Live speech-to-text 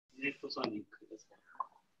Is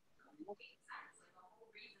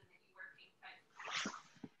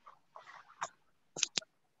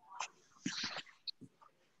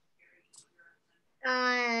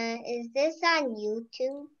this on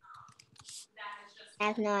YouTube? I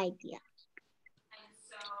have no idea.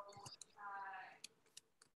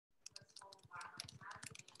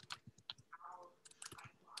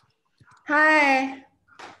 Hi.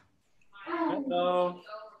 Hello.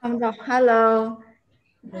 Hello.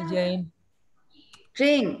 Hi, Jane.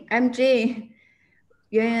 Jane. I'm Jane.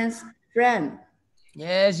 Yuan Yuan's friend.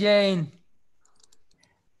 Yes, Jane.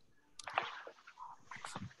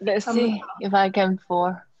 Let's see if I can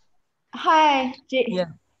for. Hi, Jane.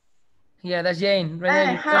 Yeah. Yeah, that's Jane. Right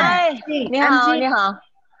there. Hi. 你好，你好，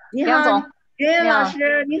杨总，袁老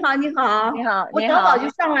师，你好，你好，你好，我早就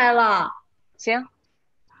上来了。行。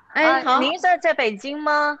哎，好。您是在北京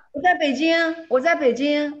吗？我在北京，我在北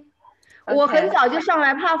京。我很早就上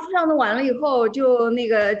来，怕上的晚了以后就那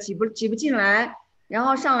个挤不进来，然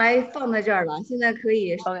后上来放在这儿了。现在可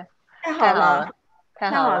以。OK。太好了，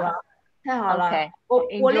太好了，太好了。 OK。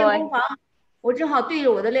我练功房，我正好对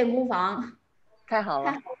着我的练功房。太好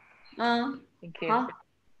了。嗯。好。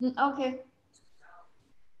OK。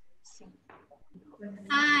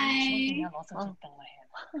Hi.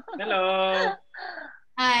 Hello.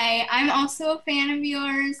 Hi, I'm also a fan of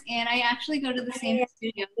yours, and I actually go to the same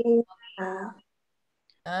studio.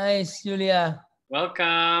 Nice, Julia.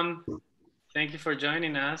 Welcome. Thank you for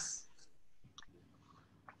joining us.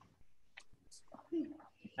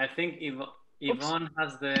 I think Yvonne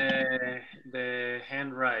has the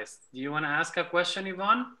hand raised. Do you want to ask a question,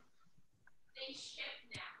 Yvonne? They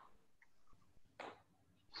ship now.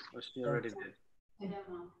 Or she already did? I don't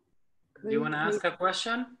know. Do you want to ask a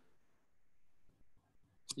question?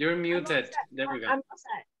 You're muted. There we go. I'm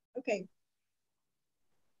outside. Okay.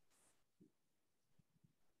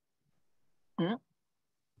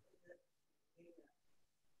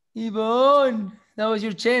 Yvonne, that was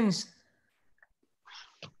your chance.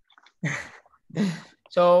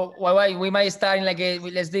 So we might start in like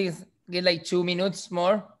let's get like 2 minutes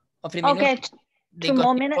more or 3 minutes. Okay, 2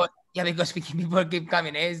 more minutes. Yeah, because people keep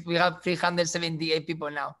coming. We have 378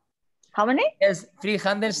 people now. How many? Yes,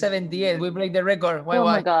 378. We break the record. Oh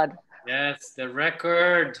my God. Yes, the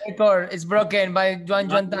record. Record is broken by Yuan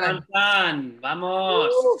Yuan Tan.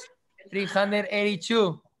 Vamos.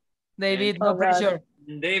 382. David, no pressure.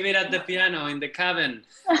 David at the piano in the cabin.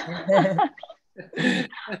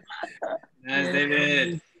 Yes,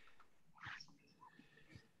 David.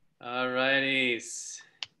 All righties.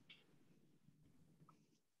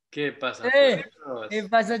 ¿Qué pasa? ¿Qué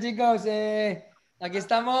pasa, chicos? Aquí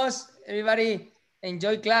estamos. Everybody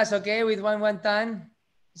enjoy class, okay? With Yuan Yuan Tan.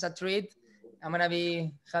 It's a treat. I'm gonna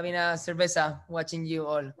be having a cerveza watching you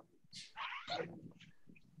all.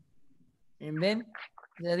 ¿Bien?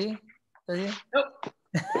 ¿Ready?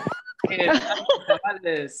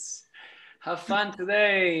 Have fun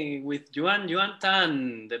today with Yuan Yuan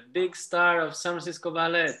Tan, the big star of San Francisco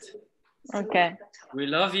Ballet. Okay. We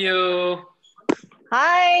love you.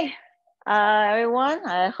 Hi, everyone.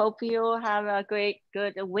 I hope you have a good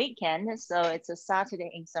weekend. So it's a Saturday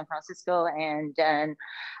in San Francisco and then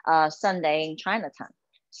Sunday in Chinatown.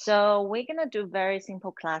 So we're gonna do very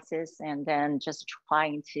simple classes and then just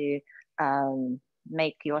trying to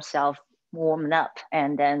make yourself warm up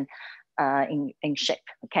and then in shape,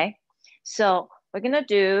 okay? So we're gonna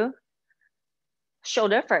do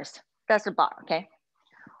shoulder first. That's the bar, okay?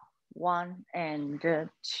 1 and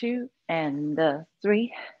 2 and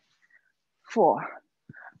 3, 4,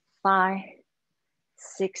 5,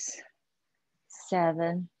 6,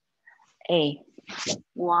 7, 8.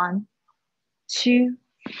 1, 2,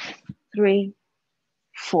 3,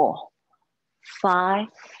 4, 5,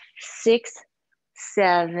 6,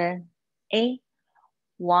 7, 8.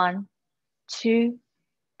 1, 2,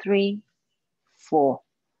 3, 4,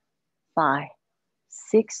 5,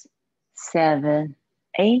 6, 7,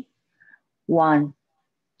 8. 1,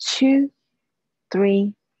 2, 3,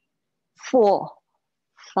 4,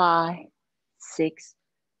 5,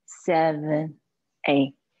 6, 7,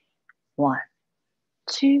 8. 1,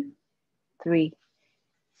 2, 3,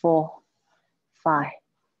 4, 5,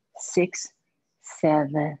 6,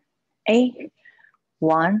 7, 8.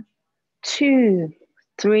 1, 2,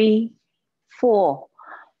 3, 4,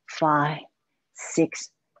 5,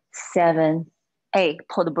 6, 7, 8.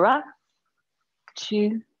 Pull the bra.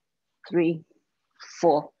 2, 3,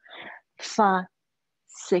 4, 5,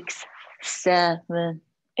 6, 7,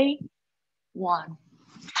 8. 1,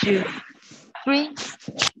 2, 3,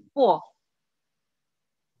 4,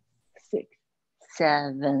 6,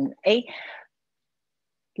 7, 8.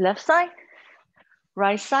 Left side,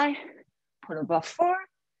 right side, pour le bras forward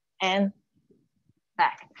and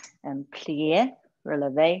back. And plié,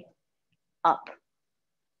 relevé, up,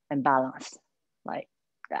 and balance like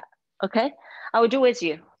that. Okay, I will do with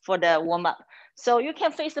you for the warm up. So you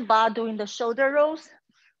can face the bar doing the shoulder rolls.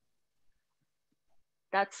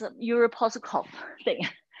 That's a Europulse thing.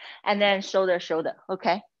 And then shoulder, shoulder,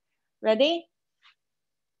 okay? Ready?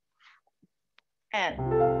 And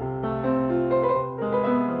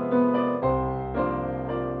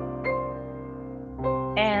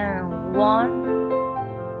 1,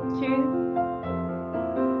 2,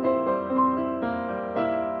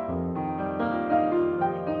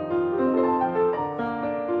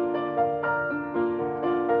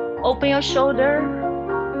 open your shoulder,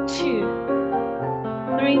 2,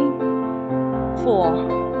 3,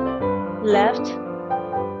 4, left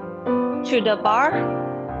to the bar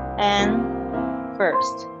and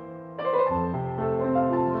first,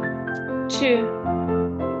 2,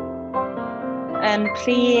 and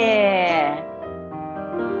plié.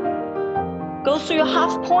 Go through your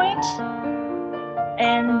half point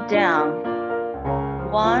and down.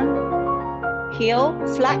 1, heel,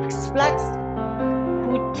 flex, flex,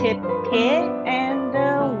 coup pied, and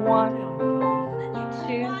 1,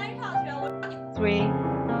 2, 3,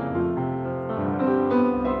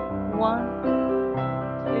 1,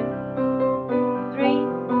 2, 3.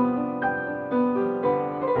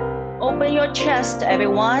 Open your chest,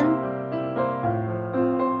 everyone.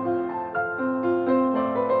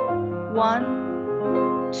 1,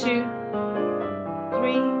 2,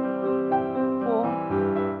 3, 4,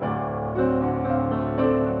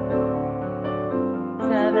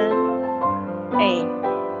 7, 8,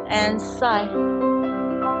 and side.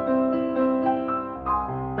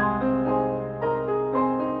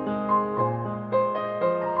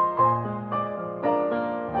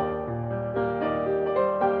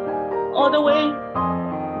 All the way.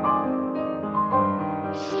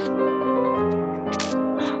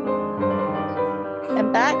 And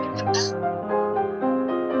back.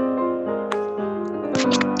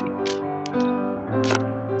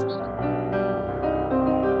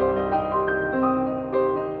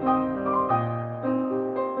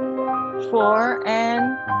 Four and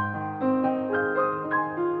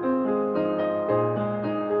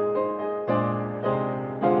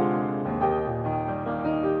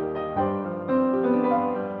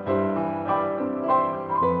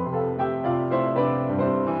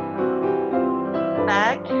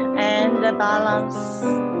back and the balance.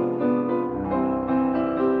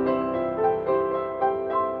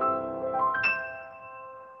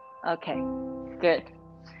 Okay, good.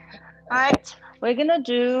 All right, we're gonna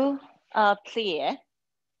do a plie.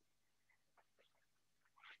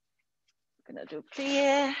 Gonna do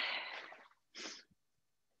plie.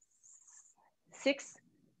 6,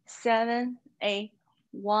 7, 8,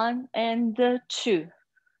 1 and 2,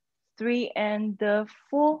 3 and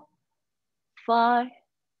 4, 5,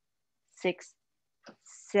 6,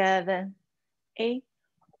 7, 8,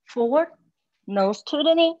 forward, nose to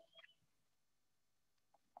the knee,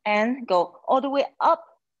 and go all the way up.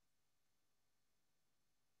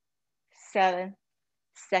 7,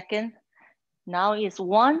 second. Now is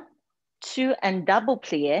 1, 2, and double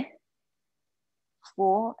plie.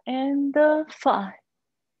 4 and 5,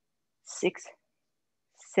 6,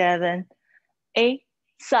 7, 8,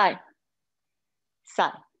 side,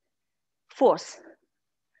 side, fourth.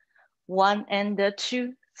 1 and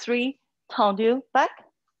 2, 3, tendu, back.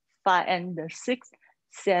 5 and 6,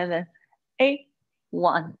 7, 8,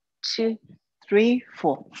 1, 2, 3,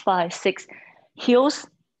 4, 5, 6, heels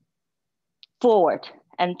forward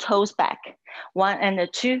and toes back. 1 and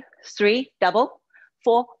 2, 3, double,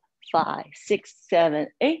 4, 5, 6, 7,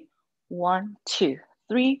 8, 1, 2,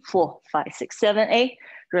 3, 4, 5, 6, 7, 8.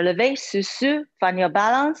 Releve, susu, find your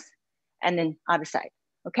balance, and then other side,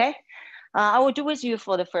 okay? I will do with you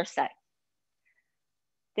for the first side.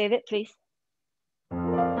 David, please.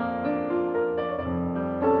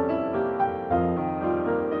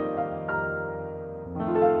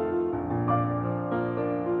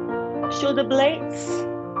 Shoulder blades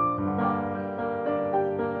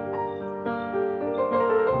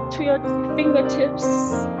to your fingertips.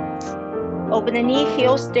 Open the knee,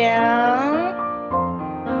 heels down.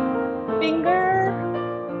 Finger,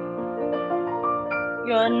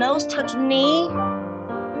 your nose touch knee.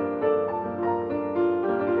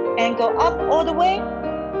 And go up all the way.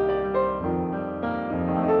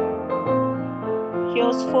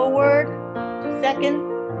 Heels forward, second.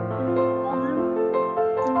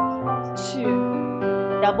 1,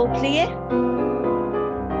 2, double plie.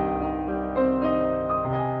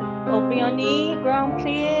 Open your knee, ground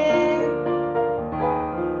plie.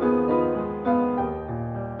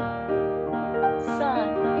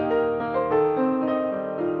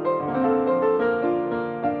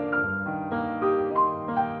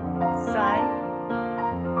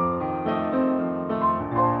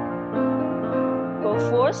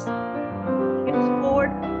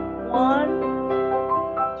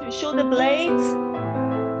 1, to shoulder blades,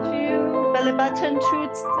 2, belly button to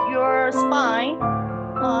your spine,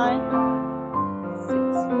 5, 6, 7,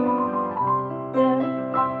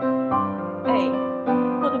 8.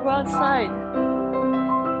 For the broad side,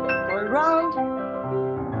 go around.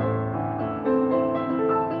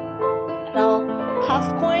 Now half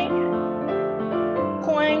point,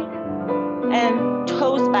 point, and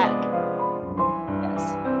toes back. Yes.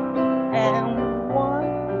 And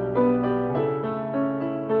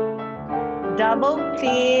 1. Double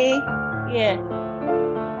plie. Yeah.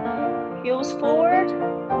 Heels forward.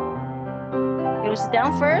 Heels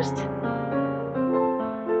down first.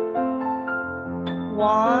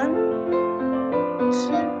 1, 2,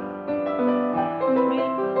 3.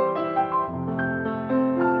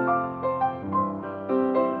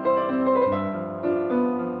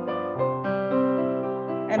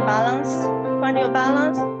 And balance. Find your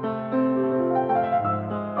balance.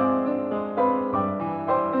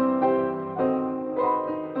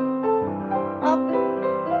 Up.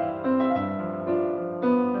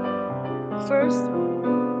 First.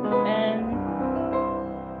 And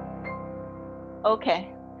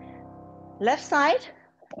okay. Left side.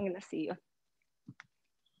 I'm gonna see you.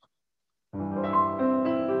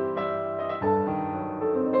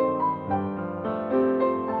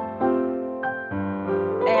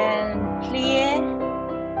 And plie.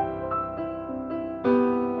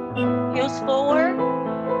 Heels forward.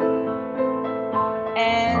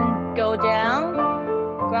 And go down.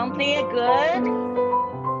 Ground plie, good.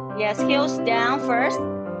 Yes, heels down first.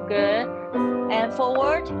 Good. And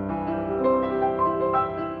forward.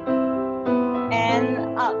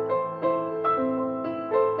 And up.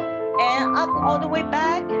 And up all the way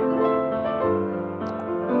back.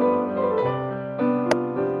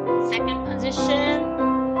 Second position.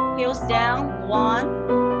 Heels down.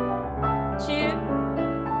 1, 2,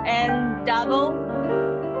 and double.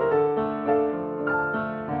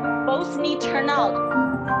 Both knee turn out.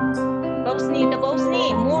 Both knee,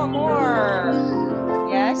 more.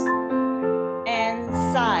 Yes. And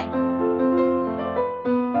side.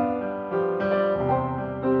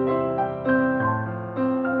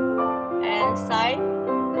 And side.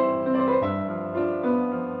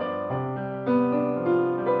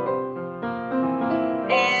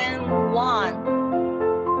 And 1.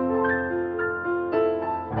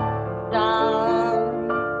 Down.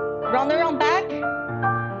 Round around back.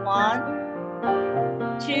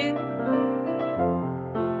 1, 2.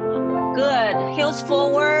 Good. Heels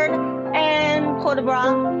forward and port de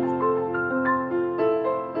bras.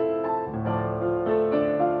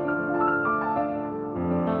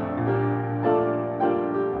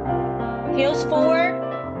 Heels forward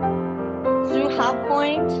through half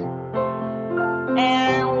point.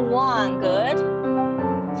 And 1, good.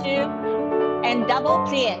 2, and double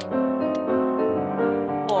plie.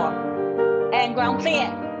 4, and ground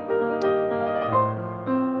plie.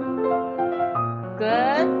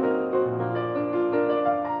 Good.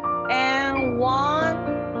 And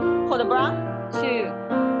 1, port de bras. 2,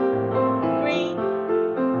 3,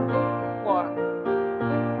 4.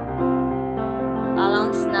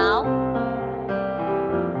 Balance now.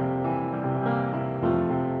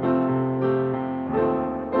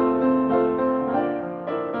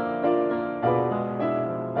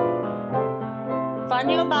 Find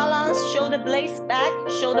your balance, shoulder blades back,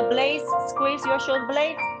 shoulder blades, squeeze your shoulder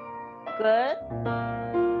blades. Good.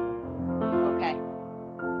 Okay.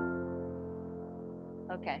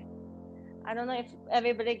 Okay. I don't know if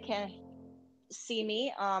everybody can see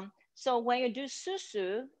me. So when you do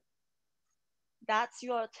susu, that's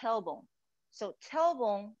your tailbone. So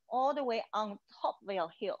tailbone all the way on top of your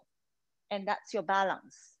heel. And that's your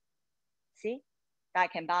balance. See?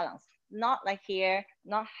 That can balance. Not like here,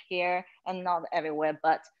 not here, and not everywhere,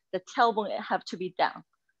 but the tailbone have to be down,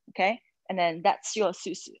 okay? And then that's your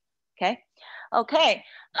susu, okay? Okay,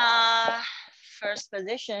 first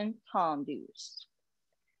position, tendus.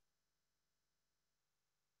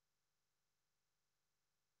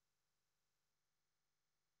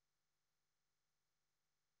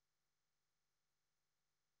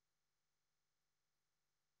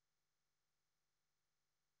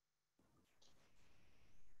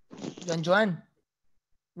 Yuan Yuan,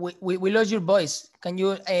 we lost your voice. Can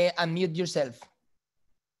you unmute yourself?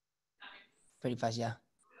 Very fast, yeah.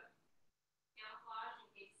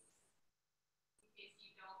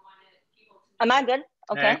 Am I good?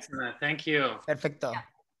 Okay. Excellent. Thank you. Perfecto. Yeah.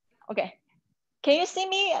 Okay. Can you see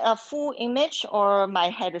me a full image or my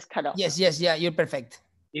head is cut off? Yes, yeah, you're perfect.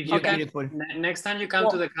 If You're you can, beautiful. next time you come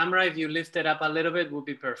to the camera, if you lift it up a little bit, would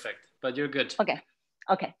be perfect. But you're good. Okay.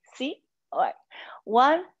 Okay. See? All right.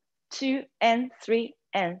 1, 2, and 3,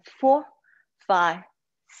 and 4, 5,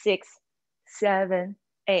 6, 7,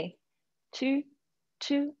 8, 2,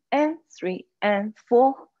 2 and 3 and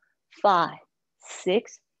 4, 5,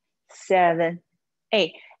 6, 7,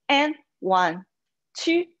 8 and 1,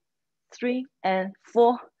 2, 3 and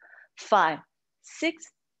 4, 5,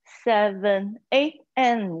 6, 7, 8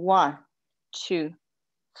 and 1, 2,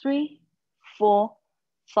 3, 4,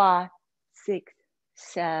 5, 6,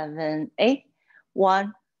 7, 8,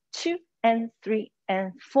 1, 2 and 3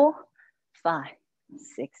 and 4, 5,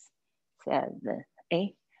 6, 7,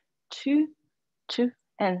 8, 2, 2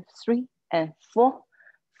 and 3 and 4,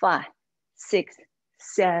 5, 6,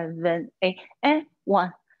 7, 8 and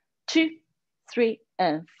 1, 2, 3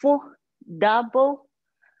 and 4, double,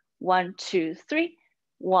 1, 2, 3,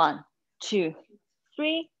 1, 2,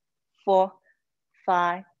 3, 4,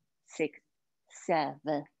 5, 6,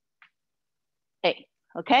 7, 8.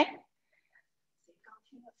 Okay?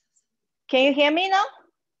 Can you hear me now?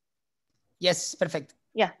 Yes, perfect.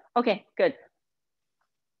 Yeah, okay, good.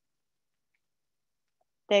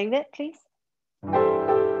 David, please.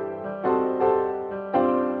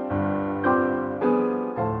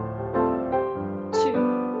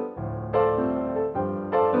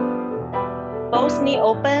 Both knee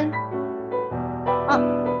open, up,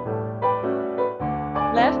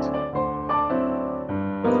 left,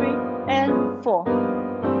 3 and 4,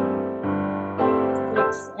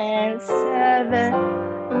 6 and 7,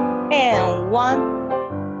 and 1,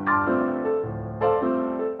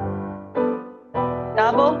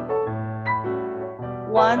 double,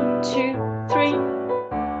 1, 2, 3,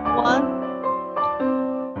 1,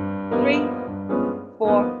 3,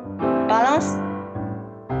 4, balance,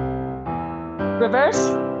 reverse,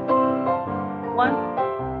 1,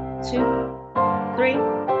 2, 3, 4.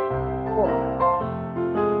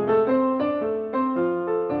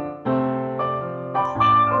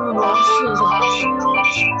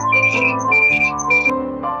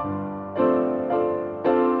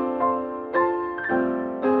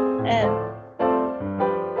 And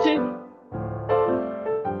 2,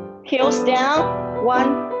 heels down,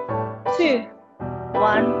 1, 2,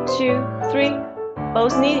 1, 2, 3,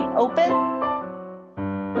 both knees open.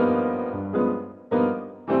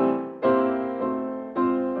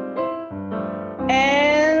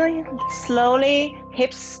 And slowly,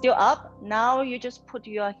 hips still up. Now you just put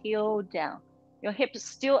your heel down. Your hips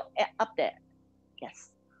still up there.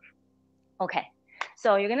 Yes. Okay.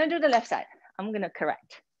 So you're gonna do the left side. I'm gonna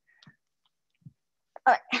correct.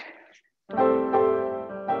 All right.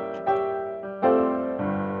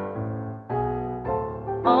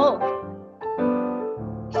 Oh,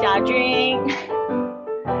 Xiaojun.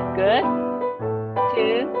 Good.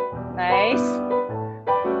 2, nice.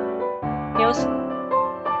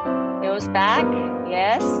 Heels back,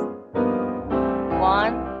 yes.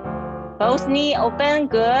 1, both knee open,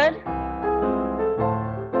 good.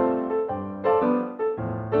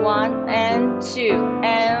 1 and 2,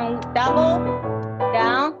 and double,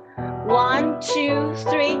 down. 1, 2,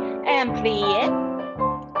 3, and plie.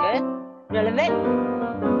 Good, relevant.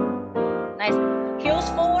 Nice, heels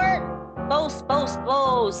forward, both,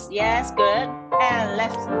 yes, good. And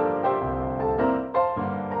left.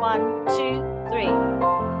 1, 2, 3.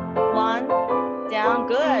 1, down,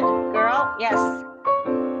 good, girl, yes.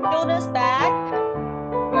 Shoulders back,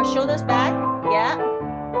 your shoulders back, yeah.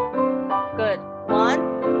 Good, 1,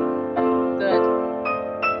 good.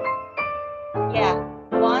 Yeah,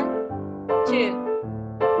 1, 2.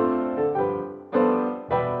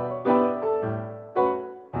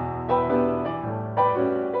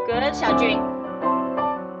 Good, 小俊。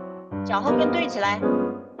脚后跟对起来。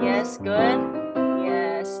Yes, good.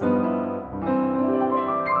 Yes.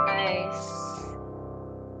 Nice.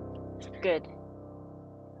 Good.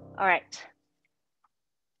 All right.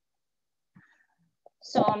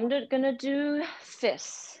 So I'm gonna do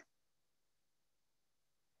fists.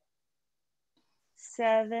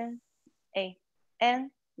 7, 8,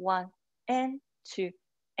 and 1, and 2,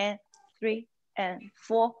 and 3, and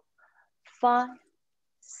 4, 5,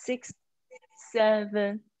 6,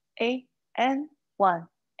 7, 8, and 1,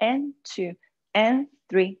 and 2, and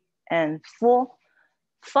 3, and 4,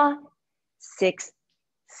 5, 6,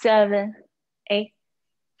 7, 8,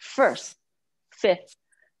 first, fifth,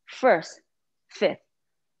 first, fifth,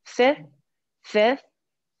 fifth, fifth,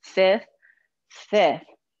 fifth, fifth.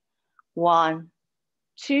 1,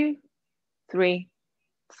 2, 3,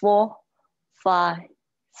 4, 5,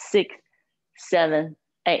 6, 7,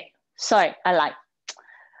 8. Sorry, I lied.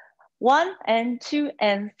 1 and 2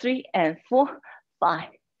 and 3 and 4, 5,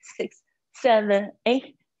 6, 7,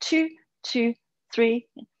 8, 2, 2, 3,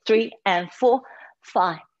 3 and 4,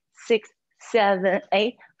 5, 6, 7,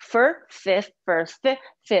 8, First, fifth, first, fifth,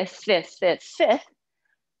 fifth, fifth, fifth, fifth.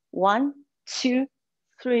 1, 2,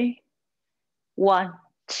 3. 1,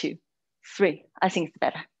 2, 3. I think it's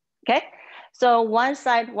better. Okay. So one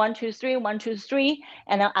side, 1, 2, 3, 1, 2, 3,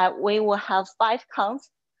 and then we will have 5 counts.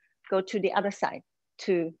 Go to the other side,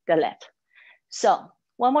 to the left. So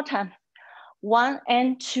one more time. 1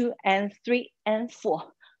 and 2 and 3 and 4,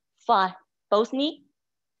 5. Both knee.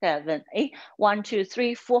 7, 8. 1, 2,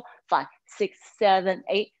 3, 4, 5, 6, 7,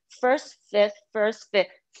 8. First, fifth, first,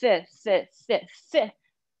 fifth, fifth, fifth, fifth, fifth.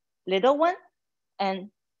 Little one,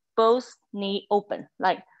 and both knee open,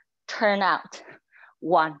 like turn out.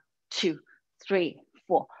 1, 2, 3,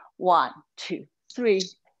 4. 1, 2, 3,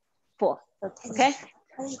 4. Okay.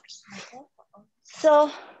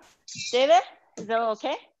 So, David, is that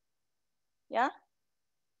okay? Yeah.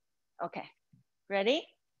 Okay. Ready?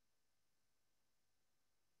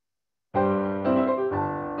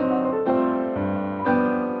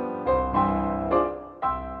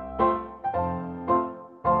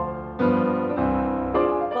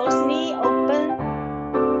 Both knee open.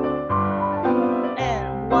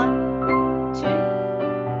 And 1, 2.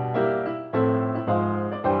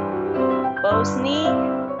 Both knee.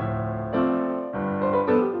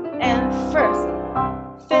 And first,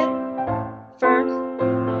 fifth, first,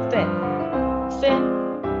 fifth, fifth,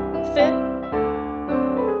 fifth.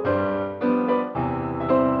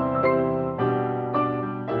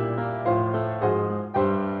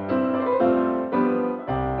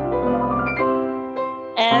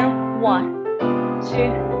 And 1, 2,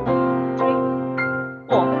 3,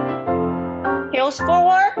 4. Heels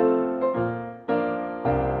forward.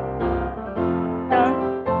 Down.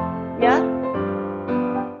 Yeah.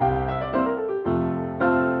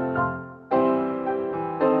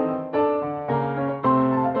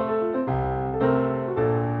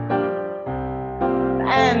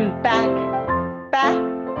 And back, back,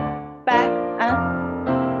 back, and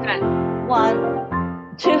back.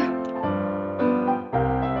 1, 2.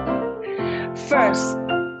 First,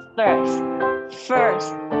 first, first,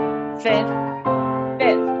 fifth,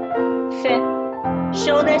 fifth, fifth.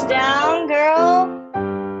 Shoulders down, girl.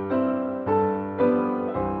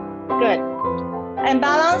 Good. And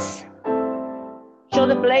balance.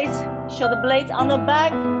 Shoulder blades on the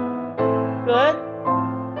back. Good.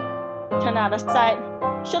 Turn out the side.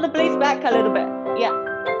 Shoulder blades back a little bit. Yeah.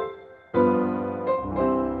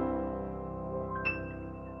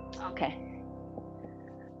 Okay.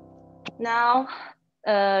 Now,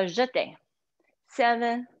 jeté.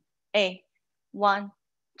 7, 8. 1,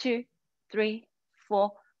 2, 3,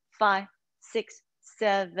 4, 5, 6,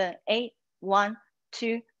 7, 8. 1,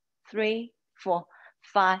 2, 3, 4,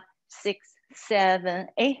 5, 6, 7,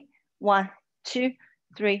 8. 1, 2,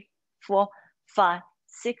 3, 4, 5,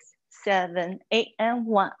 6, 7, 8. And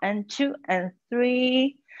 1 and 2 and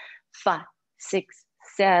 3, 5, 6,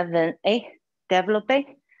 7, 8.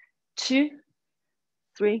 Développé. 2,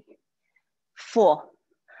 3, 4,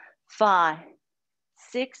 5,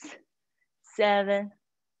 6, 7,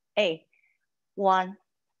 8. 1,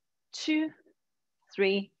 2,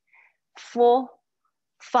 3, 4,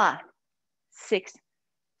 5, 6,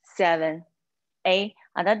 7, 8.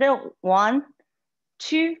 Another 1,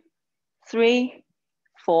 2, 3,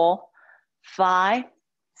 4, 5,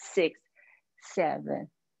 6, 7,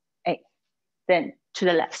 8. Then to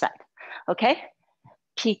the left side. Okay.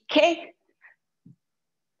 Piqué.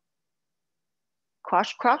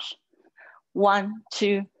 Cross, cross. 1,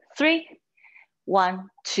 2, 3. 1,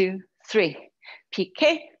 2, 3.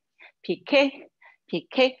 Piqué, piqué,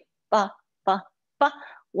 piqué. Ba, ba, ba.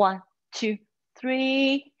 1, 2,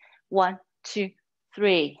 3. 1, 2,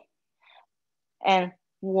 3. And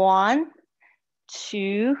 1,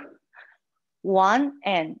 2, 1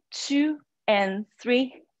 and 2 and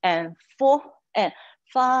 3 and 4 and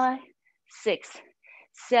 5, 6,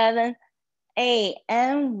 7, 8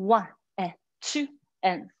 and 1 and 2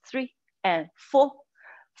 and 3 and 4,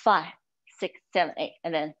 5, 6, 7, 8,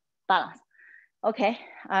 and then balance. Okay,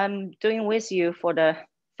 I'm doing with you for the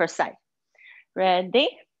first side. Ready?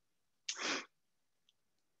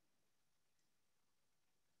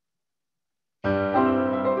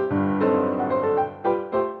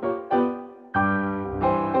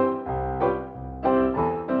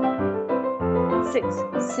 Six,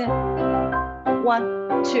 seven,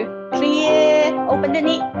 1, 2, clear. Open the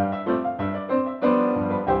knee.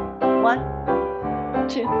 1,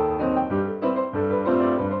 2.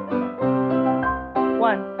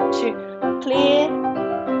 1, 2, clear.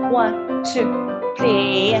 1, 2,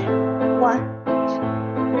 clear. 1, 2,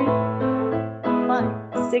 3,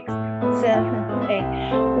 5, 6, 7, 8.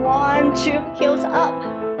 1, 2, heels up.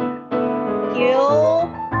 Heel.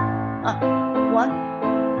 1,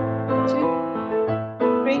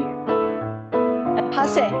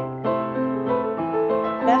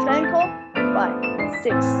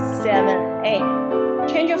 6, 7, 8.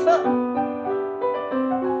 Change your foot.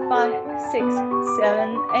 5, 6,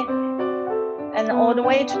 7, 8. And all the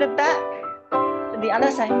way to the back, to the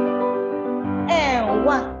other side. And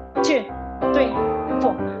 1, 2, 3,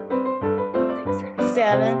 4, 6,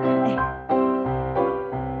 7, 8.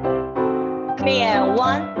 Clear.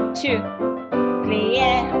 1, 2.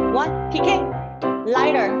 Clear. 1. PK.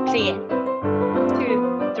 Lighter. Clear.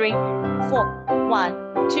 2, 3, 4.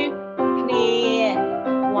 1, 2. Clear.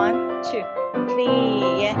 1, 2.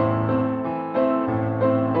 Clear.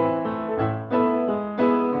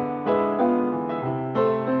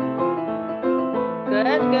 Good,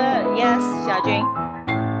 good. Yes, Xiaojun.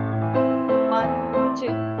 1, 2,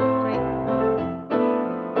 3.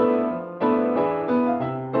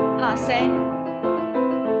 Passe.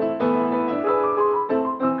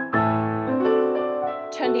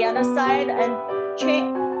 Turn the other side and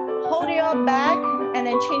change. Hold your back and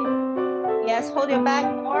then change. Yes, hold your back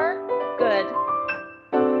more. Good.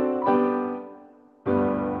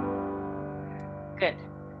 Good.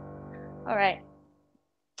 All right.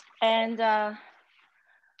 And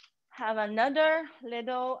have another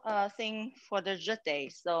little thing for the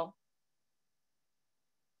jeté. So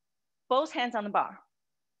both hands on the bar.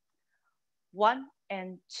 1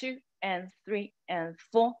 and 2 and 3 and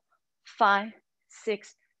 4, 5,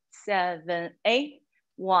 6, 7, 8.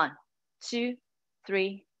 1, 2,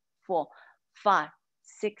 3, 4, 5,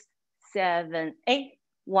 6, 7, 8.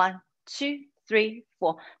 1, 2, 3,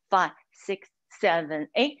 4, 5, 6, 7,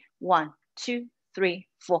 8. 1, 2, 3,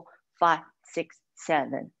 4, 5, 6,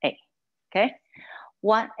 7, 8. Okay.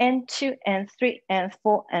 1 and 2 and 3 and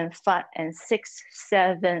 4 and 5 and 6,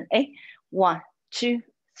 7, 8. 1, 2,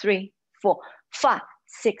 3, 4, 5,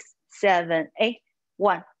 6, 7, 8.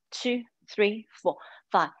 1, 2, 3, 4,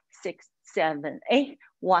 5, 6, 7, 8.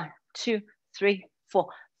 1, 2, 3, 4,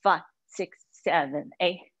 5, 6, 7,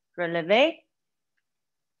 8. Releve,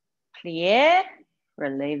 plie,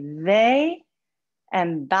 releve,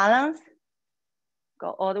 and balance.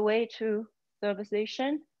 Go all the way to third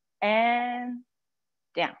position and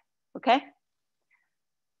down. Okay.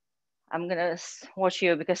 I'm gonna watch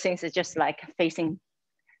you because things are just like facing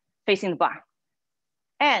the bar.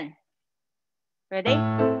 And ready?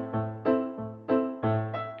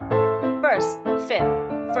 First, fifth,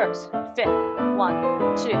 first, fifth.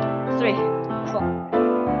 1, 2, 3, 4,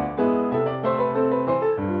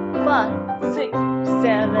 5, 6,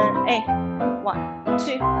 7, 8. 1,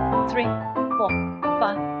 2, 3, 4,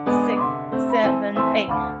 5, 6, 7, 8.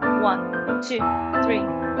 1, 2, 3,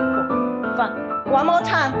 4, 5. One more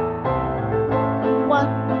time.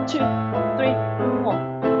 1, 2, 3, 4,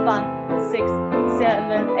 5, 6,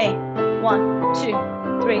 7, 8. 1, 2,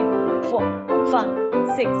 3, 4, 5,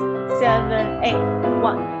 6, 7, 8.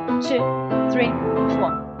 1, 2, 3,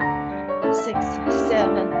 4, 6,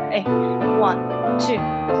 7, 8. 1, 2,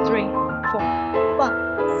 3, 4, 5,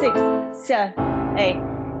 6, 7, 8.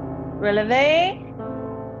 Releve.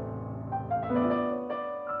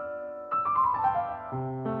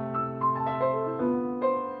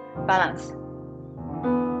 Balance.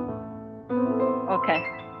 Okay.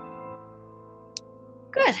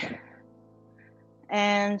 Good.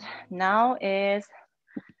 And now is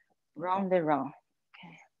round the round.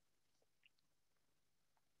 Okay.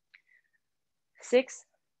 6,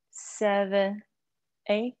 7,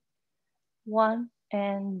 8. 1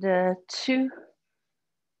 and 2,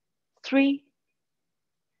 3,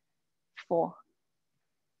 4,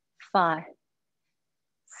 5,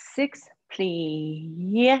 6.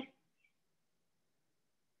 Plie.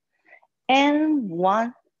 And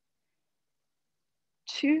 1,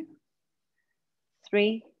 2,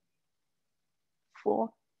 3,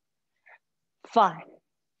 4, 5,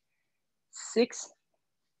 6,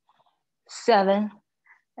 7,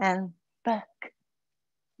 and back.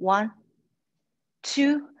 1,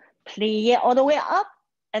 2, plie all the way up,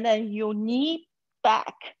 and then your knee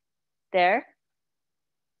back there.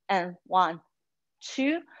 And 1,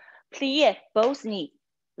 2, plie both knee,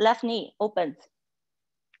 left knee opens.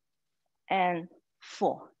 And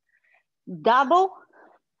 4, double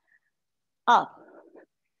up.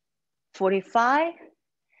 45,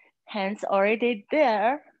 hands already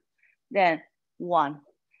there. Then 1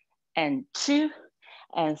 and 2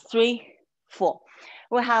 and 3, 4.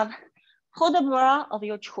 We have hold the bra of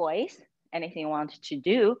your choice, anything you want to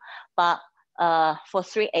do, but for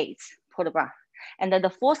 3/8, pull the bra. And then the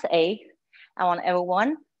 4th 8, I want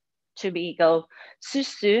everyone to go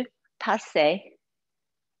su, passe,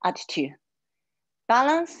 attitude.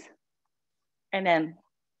 Balance, and then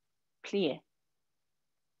plie.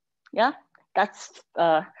 Yeah, that's,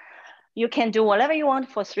 you can do whatever you want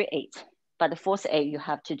for 3/8, but the 4th 8, you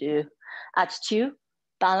have to do attitude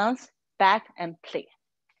balance, back, and plie.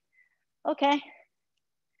 Okay.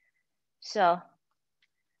 So,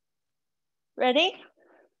 ready?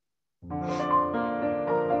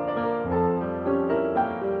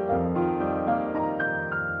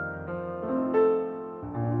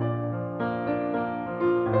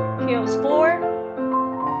 Heels forward.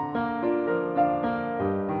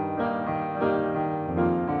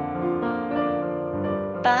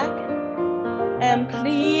 Back and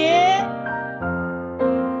plie.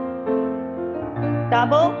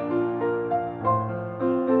 Double.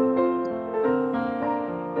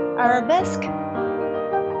 Arabesque.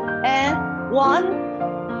 And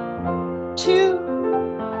 1, 2,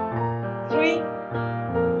 3.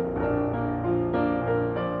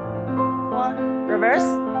 1. Reverse.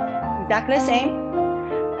 Exactly the same.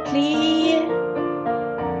 Plie.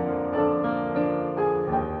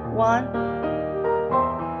 1.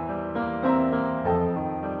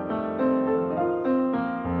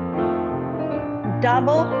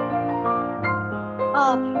 Double.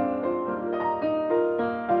 Up.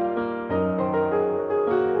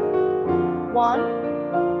 1,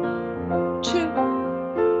 2,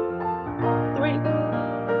 3.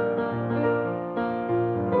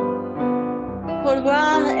 Put bra,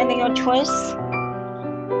 and then your choice.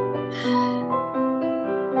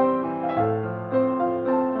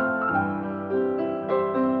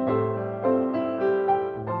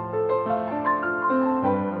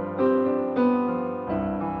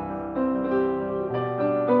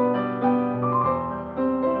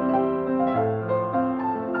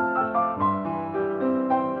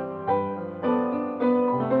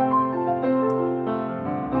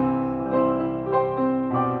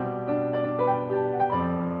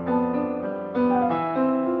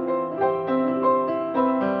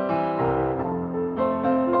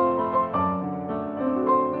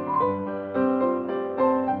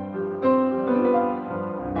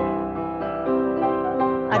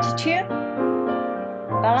 Attitude,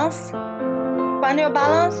 balance, find your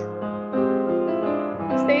balance,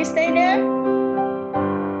 stay there,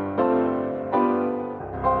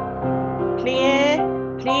 plie,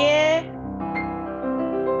 plie,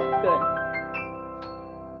 good.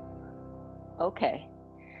 Okay,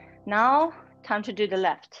 now time to do the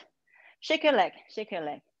left. Shake your leg, shake your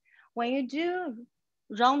leg. When you do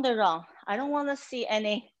round around, I don't want to see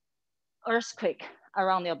any earthquake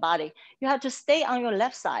around your body. You have to stay on your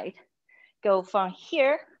left side. Go from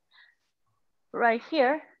here, right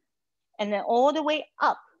here, and then all the way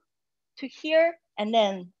up to here, and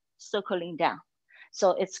then circling down.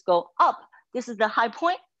 So it's go up. This is the high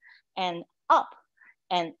point, and up,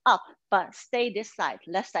 but stay this side,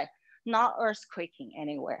 left side, not earthquaking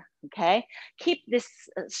anywhere, okay? Keep this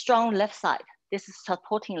strong left side. This is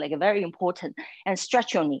supporting leg, very important, and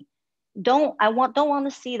stretch your knee. Don't want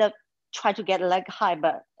to see the, try to get leg high,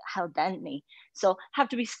 but have bent knee. So have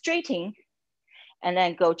to be straighting, and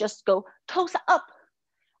then go, just go toes up,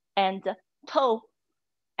 and toe,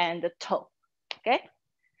 and toe, okay?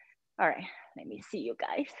 All right, let me see you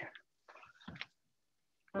guys.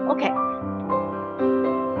 Okay.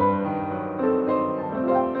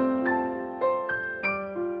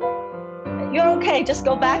 You're okay, just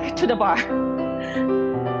go back to the bar.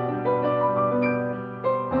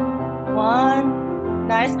 1,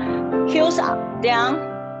 nice. Heels up, down,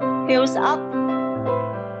 heels up.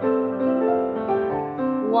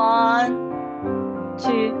 1,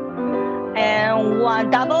 2, and 1,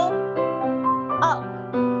 double, up.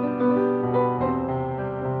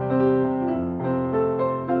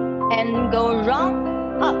 And go round,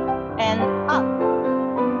 up, and up.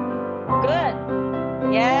 Good,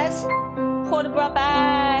 yes. Pull the bra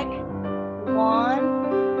back, 1.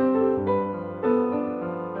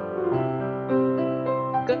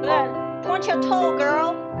 Good, point your toe,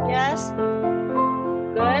 girl, yes.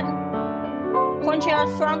 Good. Point your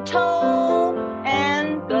front toe,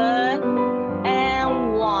 and good.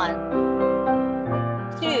 And 1,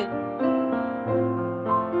 2.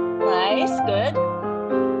 Nice, good.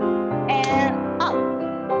 And up,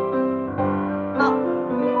 up,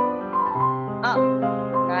 up.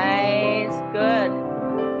 Nice, good.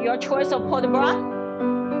 Your choice of port bra.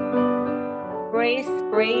 Breathe,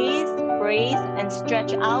 breathe, breathe, and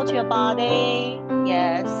stretch out your body.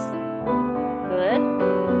 Yes, good.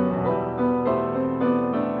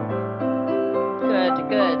 Good,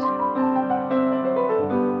 good.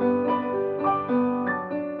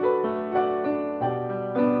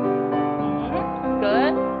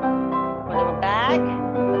 Good. Put it back.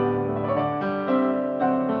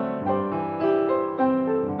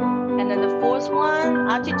 And then the fourth one,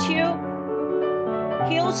 attitude.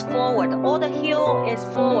 Heels forward. All the heel is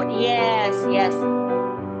forward. Yes, yes.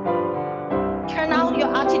 Turn out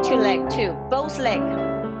your attitude leg too, both leg.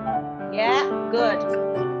 Yeah, good.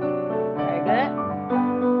 Very good.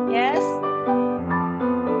 Yes.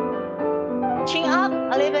 Chin up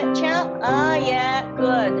a little bit, chin up. Yeah,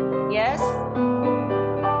 good. Yes.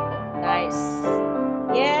 Nice.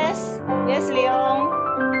 Yes, yes, Leon.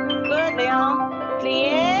 Good, Leon.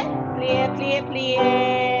 Plie, plie, plie,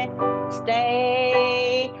 plie.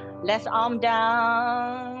 Stay. Left arm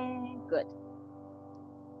down. Good.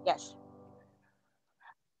 Yes.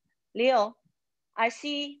 Leo, I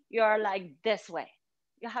see you're like this way.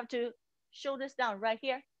 You have to shoulders down right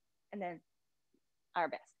here and then our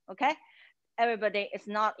best, okay? Everybody is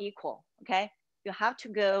not equal, okay? You have to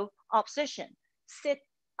go opposition. Sit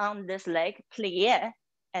on this leg, plie,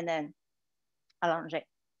 and then allonge,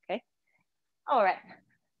 okay? All right,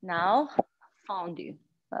 now fondue.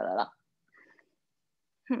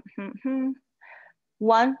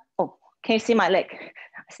 One, oh, can you see my leg?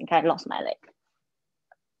 I think I lost my leg.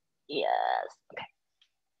 Yes, okay.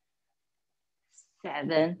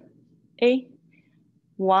 7, 8,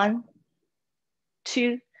 1,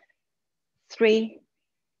 2, 3,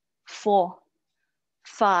 4,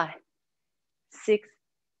 5, 6,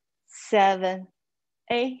 7,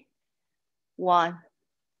 8, 1,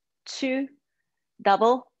 2,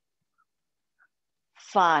 double,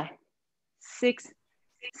 5, 6,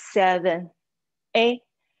 7, 8,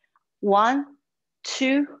 1,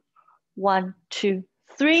 2, 1, 2,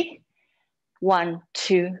 3, 1,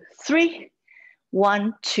 2, 3,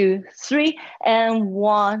 1, 2, 3, and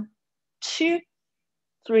 1, 2,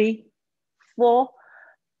 3, 4,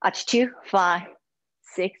 2, 5,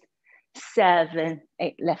 6, 7,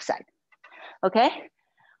 8, left side. Okay.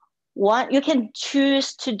 One, you can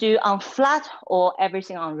choose to do on flat or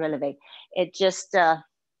everything on releve. It just,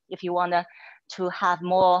 if you want to have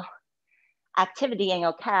more activity in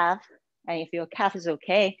your calf, and if your calf is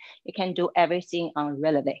okay, you can do everything on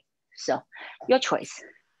releve. So your choice.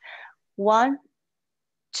 1,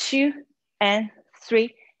 2, and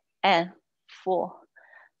 3, and 4,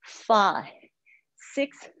 5,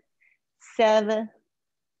 6, 7,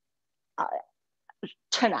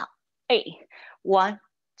 turn out, 8, 1,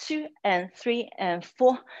 2, and 3, and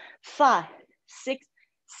 4, 5, 6,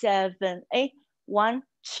 7, 8, 1,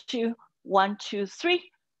 2, 1, 2,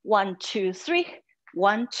 3, 1, 2, 3,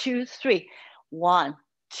 1, 2, 3, 1,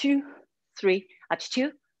 2, 3,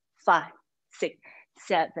 2, 5, 6,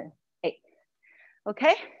 7, 8.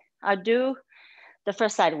 Okay, I'll do the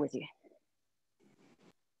first side with you.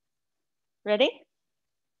 Ready?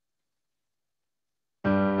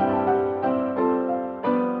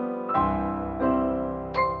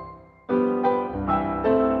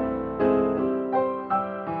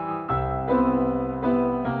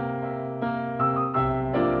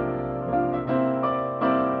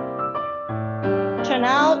 Turn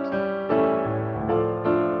out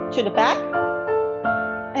to the back,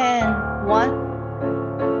 and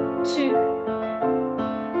 1, 2,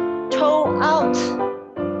 toe out,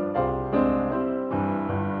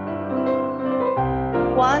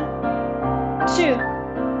 1, 2,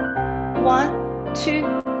 1,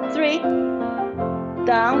 2, 3,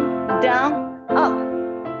 down, down, up,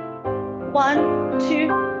 1, 2,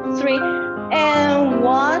 3, and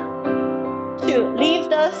 1, 2, leave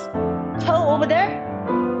the toe over there,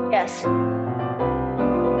 yes,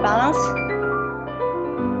 balance,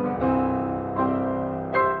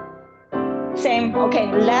 same,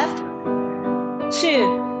 okay, left,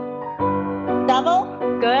 2, double,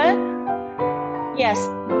 good, yes,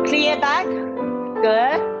 clear back,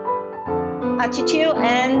 good, attitude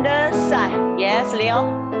and the side, yes, Leo,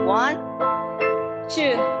 1,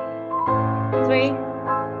 2, 3,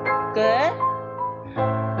 good,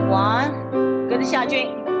 1, good,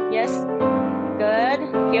 Xiajun, yes, good,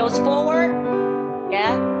 heels forward,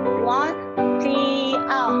 yeah, 1, clean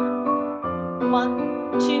out,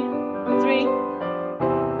 1, 2, 3,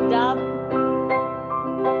 double,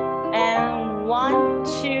 and 1,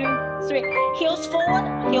 2, 3, heels forward,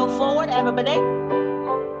 heel forward, everybody,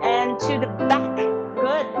 and to the back,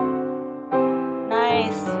 good,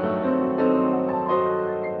 nice,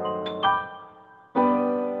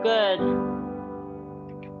 good,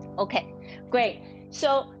 okay, great.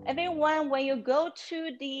 So everyone, when you go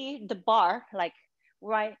to the bar, like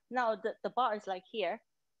right now, the bar is like here,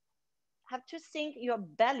 have to think your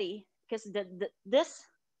belly, because this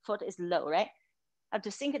foot is low, right? Have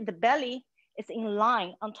to think the belly is in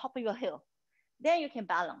line on top of your heel. Then you can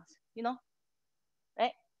balance, you know,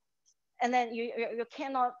 right? And then you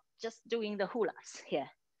cannot just doing the hulas here.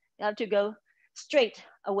 You have to go straight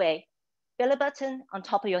away, belly button on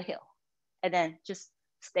top of your heel, and then just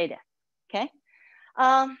stay there, okay?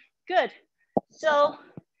 Good. So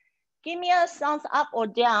Give me a thumbs up or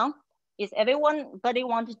down. Is everybody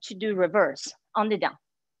wanted to do reverse on the down?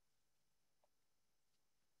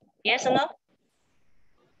 Yes or no?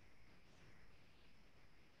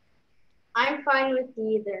 I'm fine with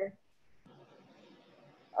either.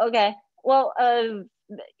 Okay. Well,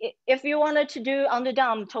 if you wanted to do on the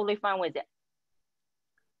down, I'm totally fine with it.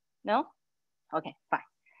 No? Okay, fine.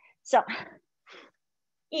 So,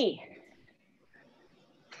 E,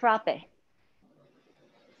 frappe.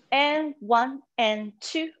 And 1 and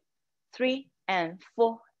 2, 3 and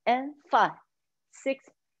 4 and 5, 6,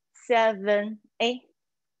 7, 8.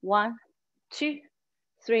 1, 2,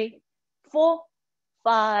 3, 4,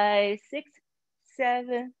 5, 6,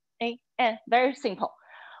 7, 8, and very simple.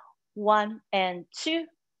 1 and 2,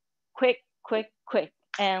 quick, quick, quick.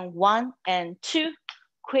 And 1 and 2,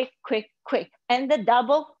 quick, quick, quick. And the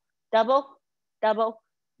double, double, double,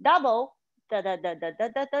 double, da da da da da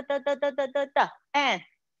da da da da da da da. And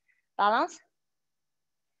balance.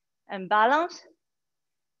 And balance.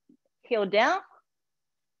 Heel down.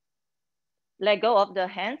 Let go of the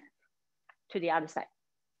hand to the other side.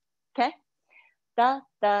 Okay. Da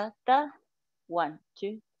da da. 1,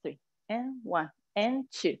 2, 3, and 1 and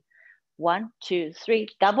 2. 1, 2, 3.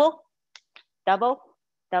 Double, double,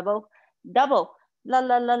 double, double. La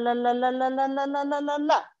la la la la la la la la la la la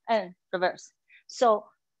la. And reverse. So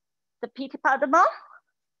the petit pas de main,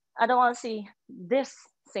 I don't want to see this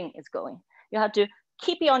thing is going. You have to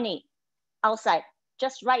keep your knee outside,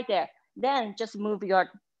 just right there. Then just move your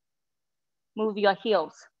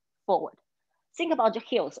heels forward. Think about your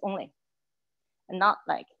heels only, and not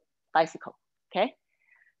like bicycle, okay?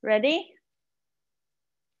 Ready?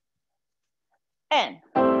 And.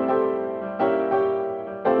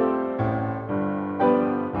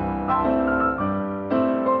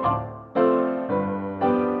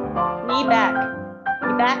 Knee back,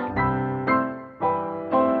 knee back.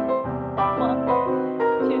 1,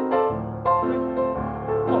 2, 3,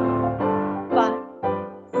 4, 5,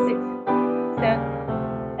 6, 7,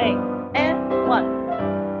 8, and 1,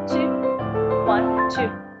 2, 1, 2,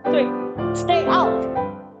 3. Stay out.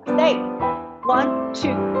 Stay. 1, 2,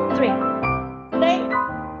 3. Stay.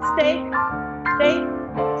 Stay. Stay.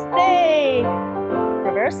 Stay.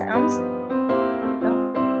 Reverse arms.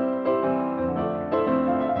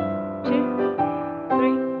 2,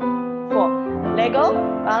 3, 4. Let go.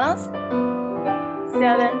 Balance.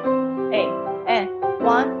 7, 8, and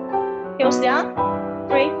 1. Heels down.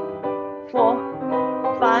 3, 4,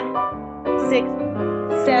 5, 6,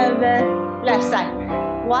 7. Left side.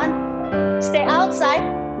 1. Stay outside.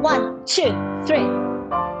 1, 2, 3.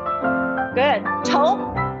 Good. Toe,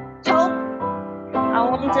 toe. I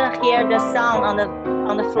want to hear the sound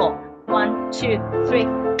on the floor. 1, 2, 3.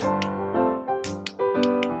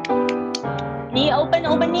 Knee open,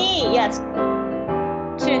 open knee. Yes.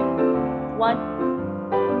 2, 1.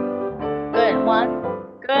 Good. 1.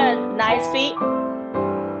 Good. Nice feet.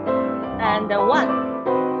 And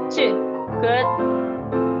 1, 2. Good.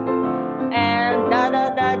 And da da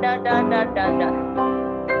da da da da da da.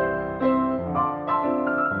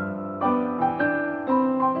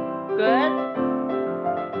 Good.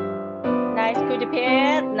 Nice, good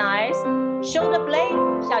pit. Nice. Shoulder blade,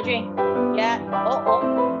 Xiaojun. Yeah. Oh, oh.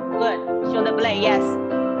 Good. Shoulder blade, yes.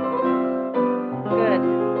 Good.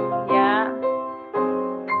 Yeah.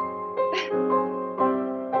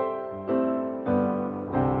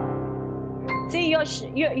 See,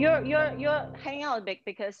 you're hanging out big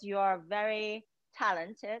because you are very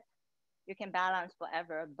talented. You can balance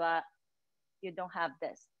forever, but you don't have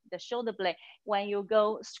this. The shoulder blade, when you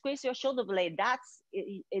go squeeze your shoulder blade,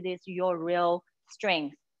 it is your real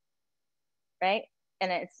strength, right?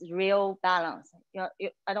 And it's real balance.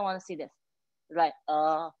 I don't want to see this, right?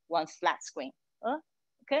 One flat screen.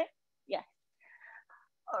 Okay, yeah.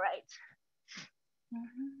 All right.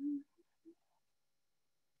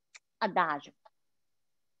 Adagio.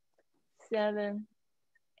 7,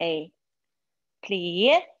 8.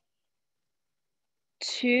 Plie.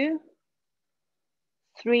 2,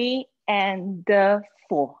 3, and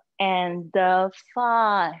 4, and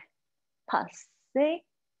 5. Passe.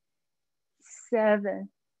 7,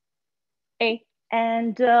 8,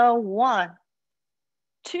 and 1,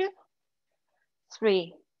 2,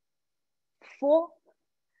 3, 4,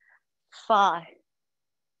 5,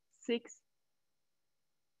 6,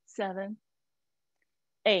 7,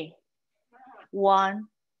 8. 1,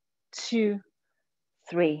 2,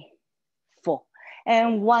 3, 4,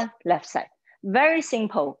 and 1 left side. Very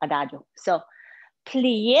simple adagio. So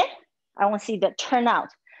plie, I want to see the turnout.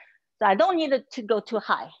 So I don't need it to go too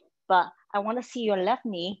high, but I want to see your left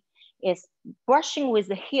knee is brushing with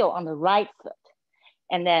the heel on the right foot.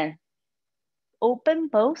 And then open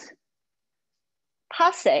both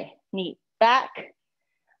passe, knee back.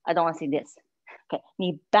 I don't want to see this. Okay,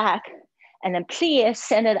 knee back, and then plie,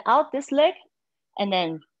 send it out this leg, and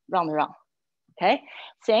then round around. Okay,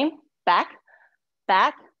 same, back,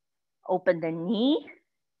 back, open the knee,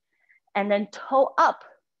 and then toe up,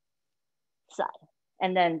 side.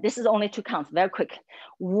 And then this is only 2 counts, very quick.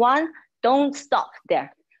 1, don't stop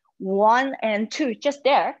there. 1 and 2, just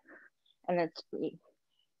there. And then 3,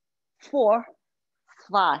 4,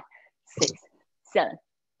 5, 6, 7,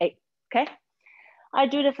 8, okay? I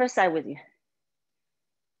do the first side with you.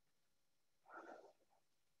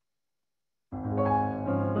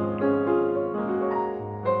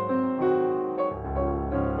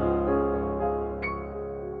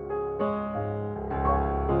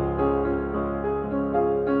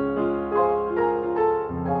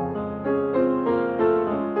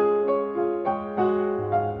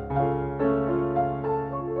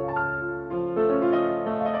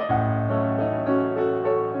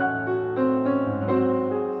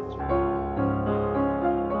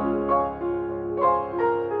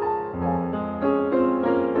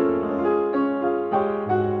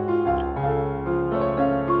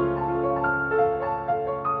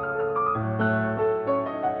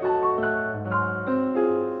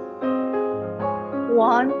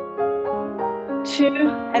 One, 2,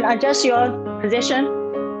 and adjust your position.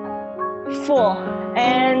 4,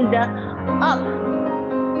 and up.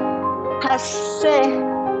 Passe.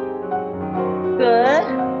 Good.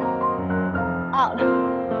 Up.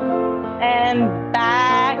 And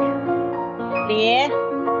back. Yeah.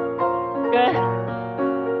 Good.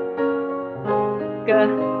 Good.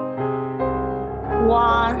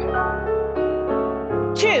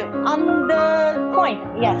 1, 2. On the point.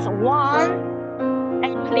 Yes. 1.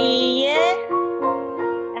 And plie,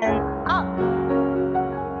 and up.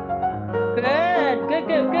 Good, good,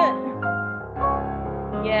 good, good.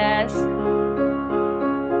 Yes.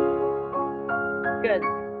 Good.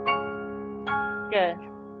 Good.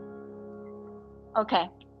 Okay.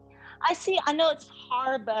 I know it's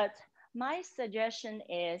hard, but my suggestion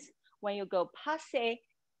is when you go passe,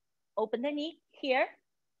 open the knee here,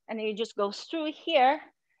 and then you just go through here.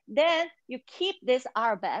 Then you keep this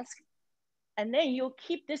arabesque, and then you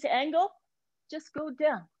keep this angle, just go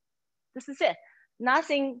down. This is it.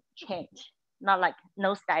 Nothing changed. Not like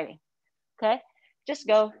nose diving. Okay? Just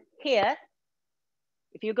go here.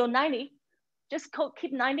 If you go 90, just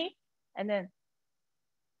keep 90 and then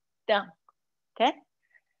down. Okay?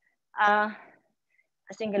 I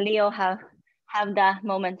think Leo have that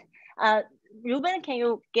moment. Ruben, can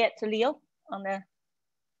you get to Leo on the?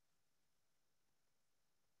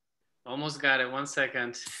 Almost got it. 1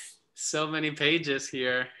 second. So many pages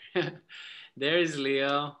here. There is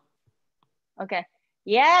Leo. Okay.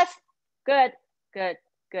 Yes. Good. Good.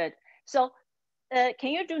 Good. So, can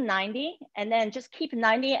you do 90 and then just keep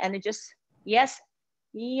 90 and just yes,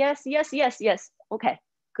 yes, yes, yes, yes. Okay.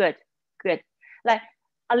 Good. Good. Like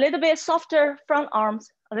a little bit softer front arms.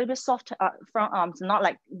 A little bit softer front arms. Not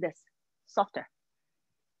like this. Softer.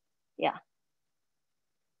 Yeah.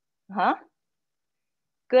 Huh?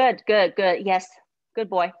 Good. Good. Good. Yes. Good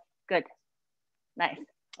boy. Good. Nice.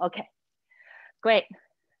 Okay. Great.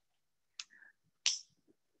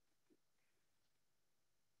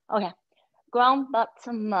 Okay. Ground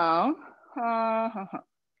bottom mount.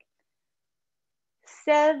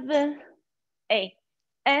 7, 8,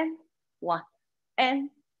 and 1, and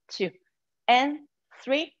 2, and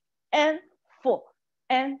 3, and 4,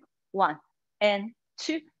 and 1, and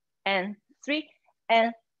 2, and 3,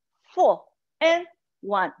 and 4, and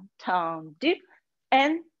 1 tendu,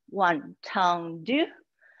 and 1 tendu.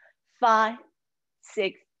 5,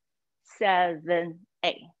 6, 7,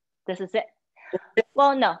 8. This is it.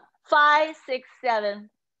 Well, no. 5, 6, 7.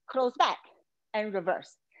 Close back and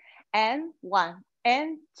reverse. And 1,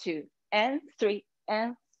 and 2, and 3,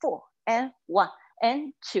 and 4, and 1,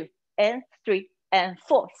 and 2, and 3, and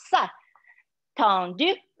 4. Side.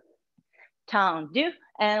 Tendu, tendu,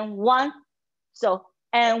 and 1. So,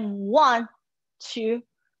 and 1, 2,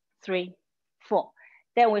 3, 4.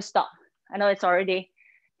 Then we stop. I know it's already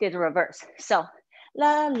did the reverse. So,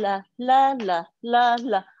 la, la, la, la, la,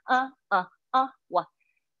 la, 1,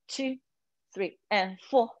 2, 3, and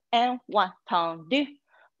 4, and 1, tendu,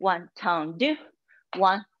 1, tendu,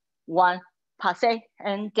 1, 1, passe,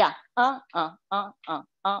 and down.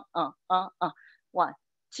 1,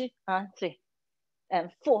 2, 3,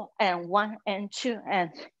 and 4, and 1, and 2,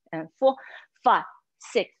 and 4, 5,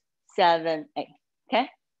 6, 7, 8. Okay?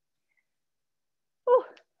 Whew,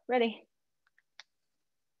 ready?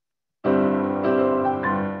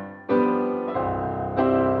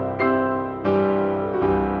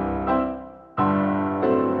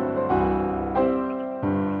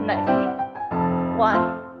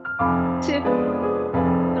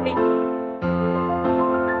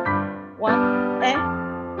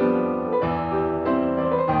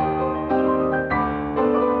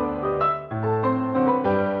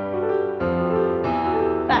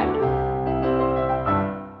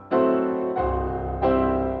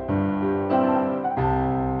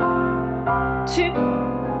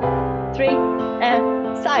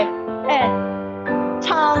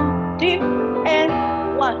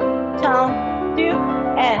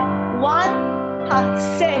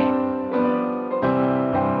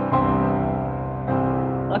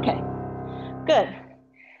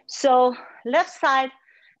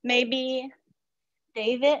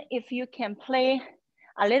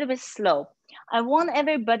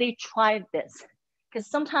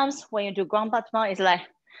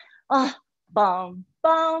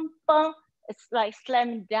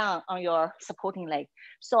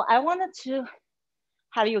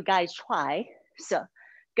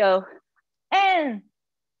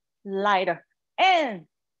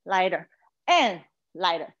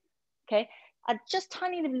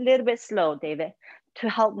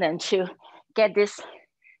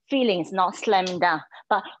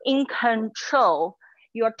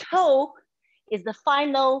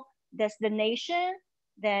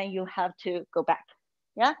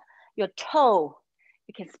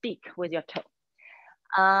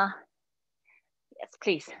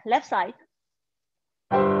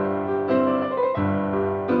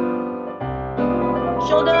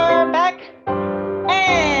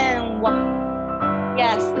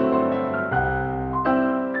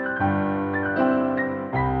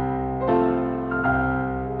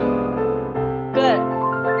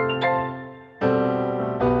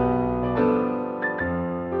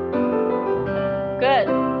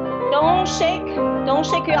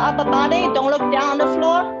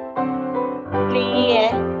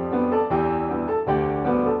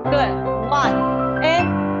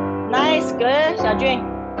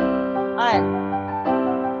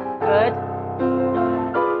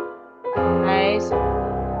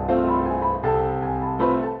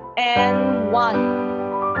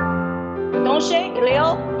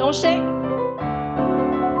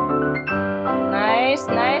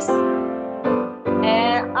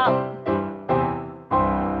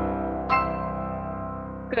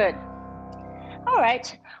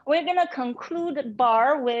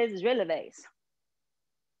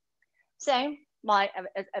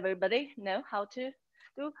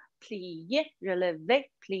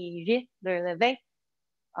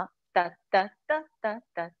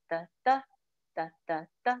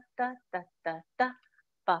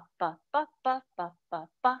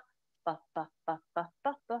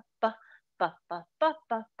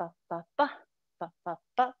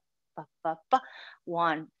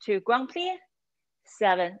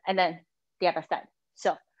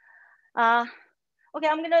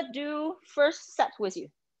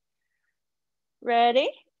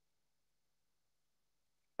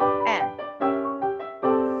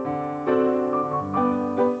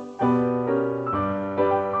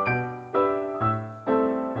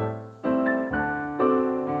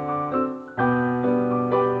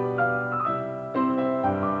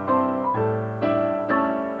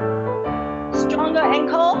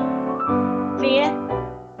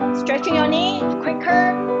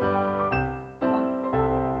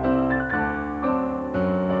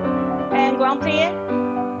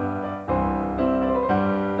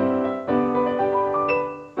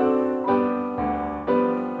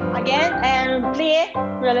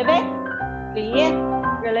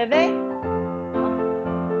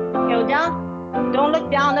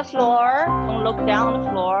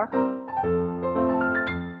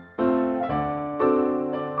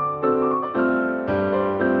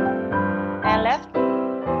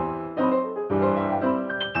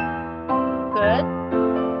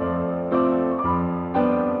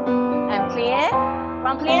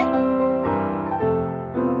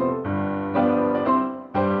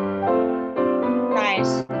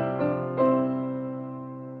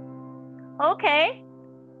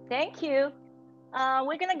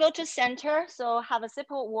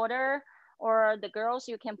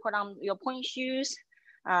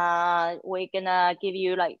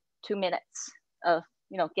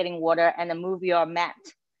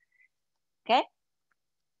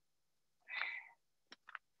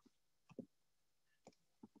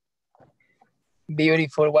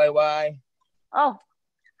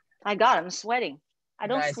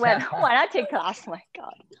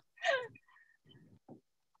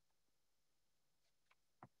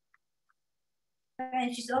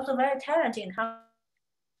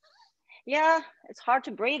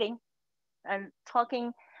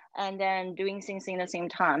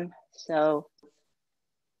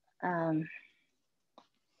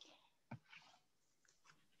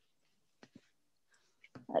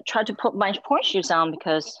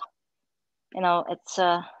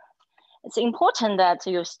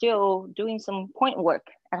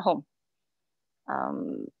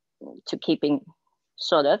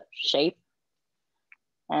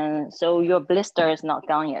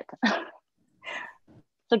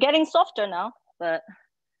 So getting softer now, but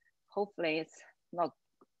hopefully it's not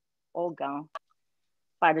all gone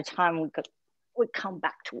by the time we come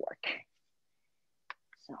back to work.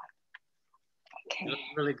 So, okay. You look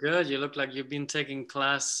really good. You look like you've been taking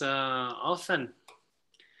class often.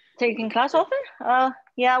 Taking class often?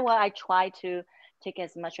 Yeah, well, I try to take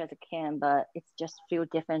as much as I can, but it's just feel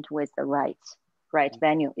different with the right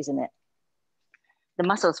venue, isn't it? The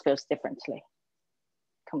muscles feels differently,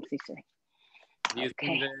 completely. Do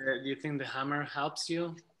you think the hammer helps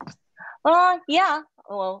you? Yeah.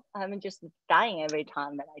 Well, I'm just dying every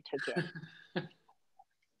time that I took it.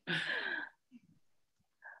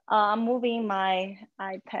 I'm moving my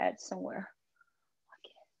iPad somewhere.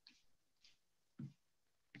 Okay.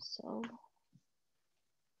 So.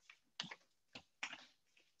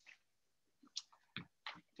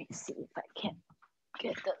 Let me see if I can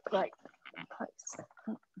get the right place.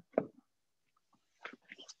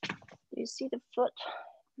 Do you see the foot?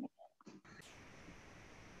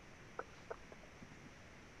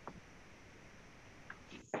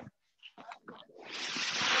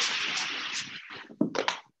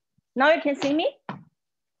 Now you can see me?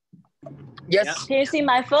 Yes. Yeah. Can you see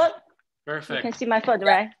my foot? Perfect. You can see my foot,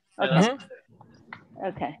 right? Okay.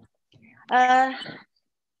 Okay. Let's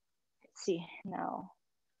see now.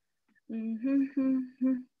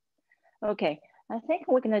 Okay, I think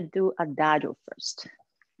we're gonna do adagio first.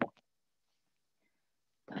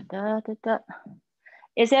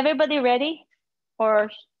 Is everybody ready? Or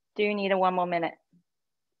do you need one more minute?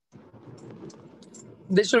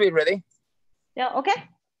 They should be ready. Yeah, okay.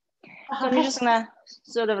 So I'm just gonna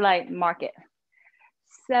sort of like mark it.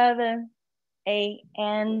 7, 8,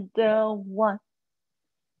 and 1,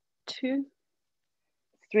 2,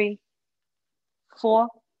 3, 4,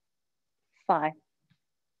 5,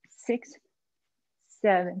 6,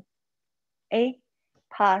 7, 8.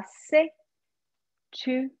 Passe.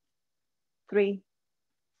 2, 3,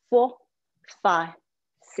 4, 5,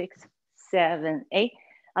 6, 7, 8.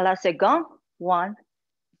 À la seconde. 1,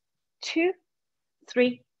 2,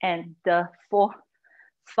 3, and 4,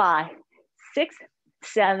 5, 6,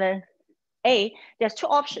 7, 8. There's 2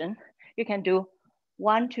 options. You can do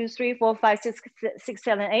 1, 2, 3, 4, 5, 6,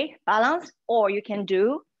 7, 8 balance, or you can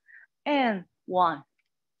do and 1,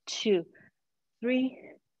 2, 3,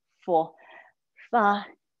 4, 5,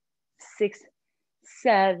 6,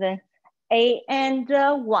 7, 8, and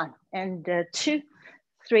 1, and 2,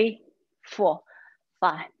 3, 4,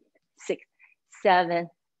 5, 6, 7,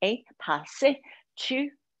 8. Passe. 2,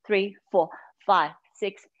 3, 4, 5,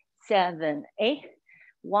 6, 7, 8.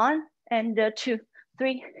 1 and 2,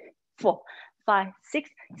 3, 4, 5, 6,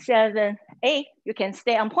 7, 8. You can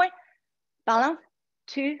stay on point. Balance.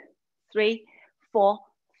 2, 3, 4,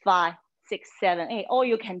 5, 6, 7, 8. Or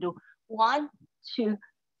you can do 1, 2,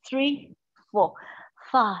 3, 4,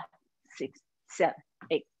 5, 6, 7,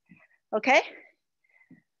 8. Okay.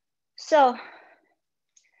 So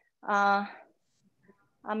I'm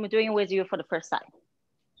doing with you for the first side.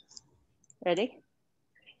 Ready?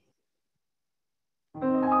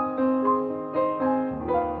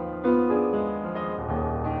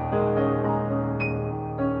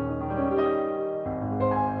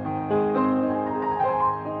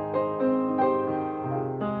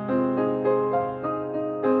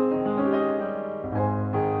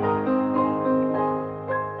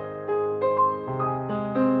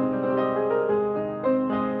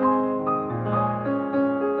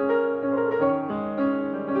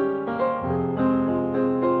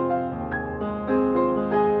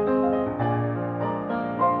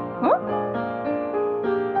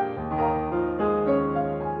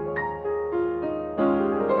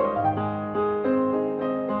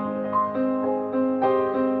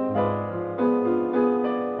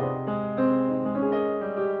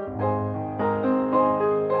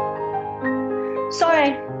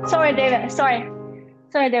 Sorry, David.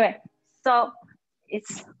 Sorry, David. So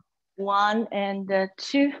it's 1 and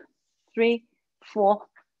 2, 3, 4,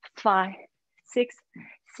 5, 6,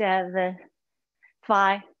 7,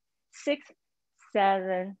 5, 6,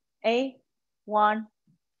 7, 8. 1,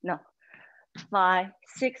 no, 5,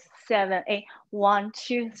 6, 7, 8. 1,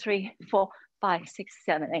 2, 3, 4, 5, 6,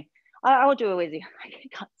 7, 8. I will do it with you.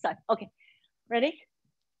 Okay, ready?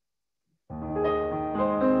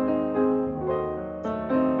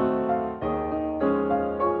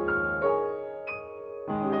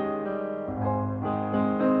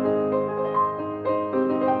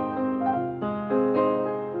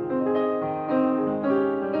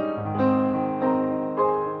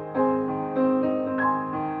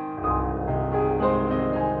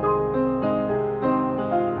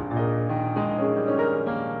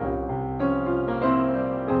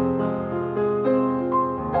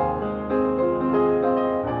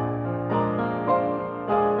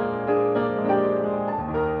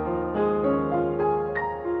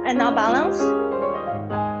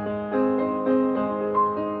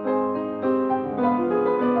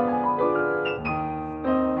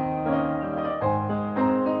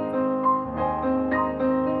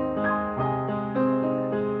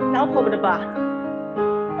 bar.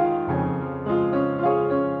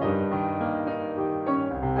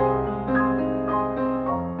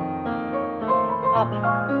 Up.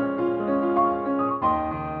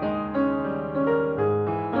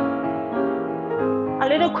 A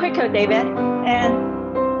little quicker, David. And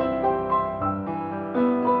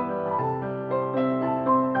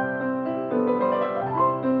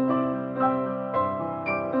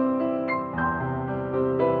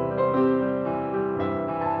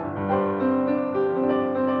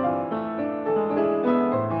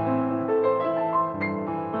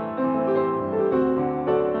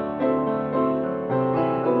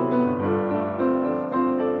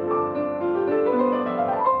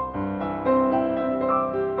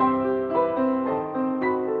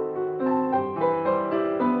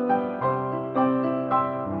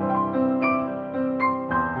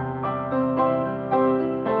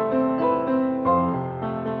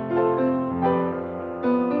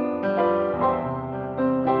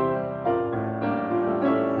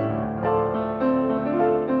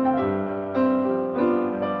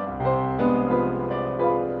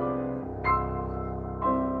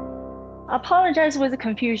apologize with the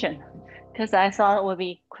confusion because I thought it would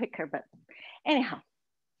be quicker, but anyhow,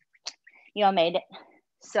 you all made it.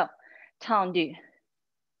 So, tendu.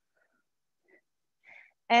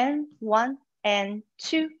 And 1, and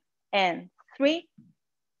 2, and 3,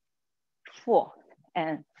 4,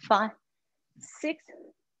 and 5, 6,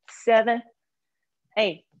 7,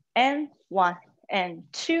 8, and 1, and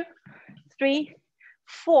 2, 3,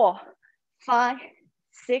 4, 5,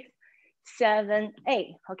 6, 7, 8.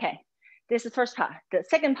 Okay. This is the first part. The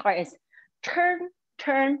second part is turn,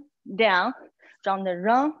 down, round and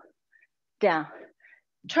round, down.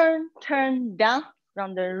 Turn, down,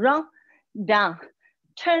 round and round, down.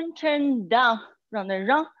 Turn, down, round and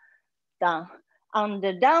round, down. On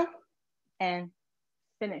the down, and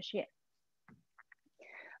finish here.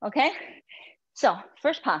 Okay, so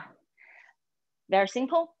first part, very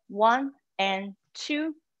simple. 1, and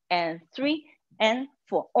 2, and 3, and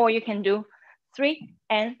 4. Or you can do 3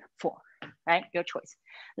 and 4. Right, your choice.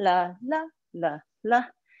 La la la la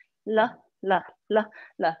la la la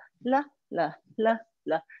la la la la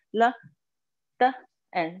la la da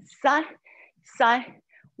and side side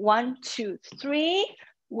 1 2 3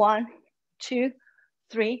 1 2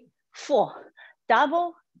 3 4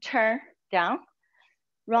 double turn down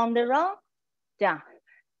round and round down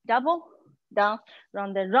double down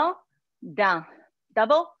round and round down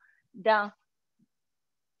double down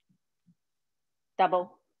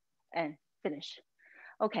double and finish.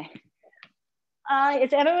 Okay.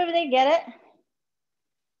 Is everybody get it?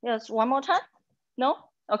 Yes, one more time? No?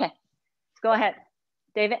 Okay. Go ahead.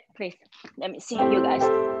 David, please. Let me see you guys.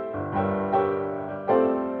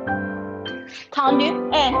 Tendu,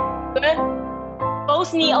 good.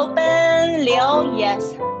 Both knee open, Liu,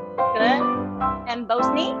 yes. Good. And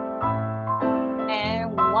both knee.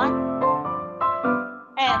 And 1.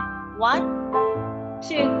 And 1,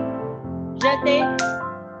 2. Jeté.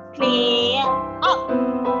 Clear up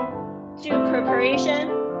to preparation.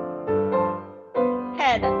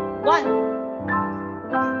 Head 1.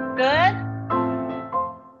 Good.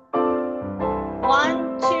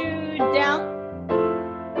 1, 2 down.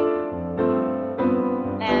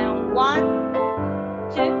 And 1,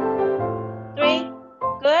 2, 3.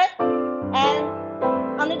 Good. And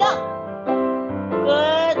on the down.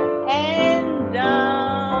 Good. And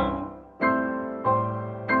down.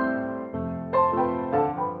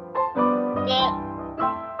 Good.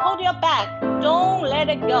 Hold your back. Don't let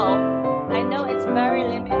it go. I know it's very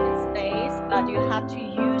limited space, but you have to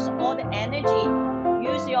use all the energy.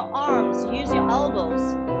 Use your arms, use your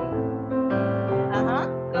elbows.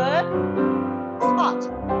 Good. Spot.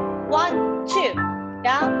 1, 2.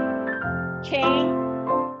 Down. King.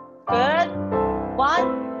 Good.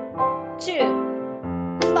 1,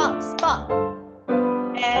 2. Spot, spot.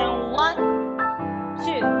 And 1,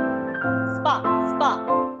 2. Spot, spot.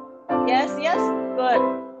 Yes, yes, good.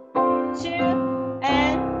 2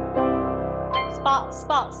 and spot,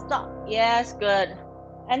 spot, stop. Yes, good.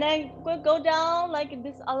 And then we'll go down like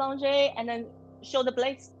this allongé and then shoulder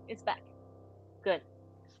blades is back. Good.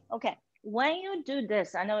 Okay. When you do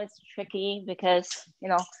this, I know it's tricky because, you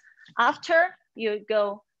know, after you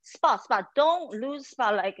go spot, spot, don't lose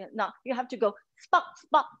spot like, no, you have to go spot,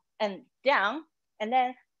 spot and down. And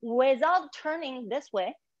then without turning this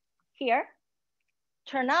way here,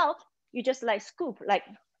 turn out, you just like scoop, like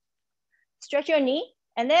stretch your knee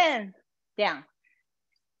and then down.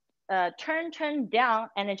 Turn down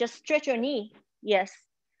and then just stretch your knee. Yes,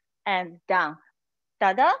 and down.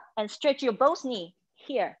 Da-da, and stretch your both knee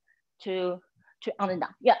here to on and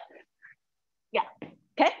down. Yeah, yeah,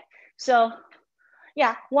 okay. So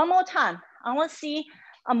yeah, one more time. I want to see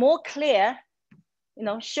a more clear, you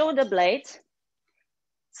know, shoulder blades,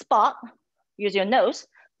 spot, use your nose,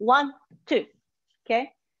 1, 2, okay?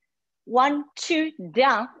 1, 2,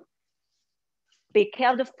 down, big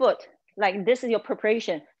care of the foot, like this is your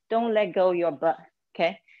preparation. Don't let go of your butt,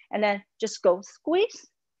 okay? And then just go squeeze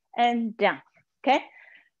and down, okay?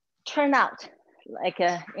 Turn out, like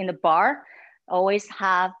in the bar, always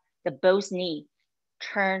have the both knee,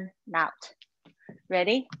 turn out.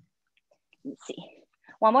 Ready? Let's see.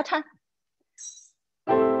 One more time.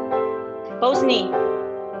 Both knee.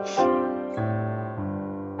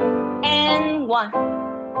 And 1.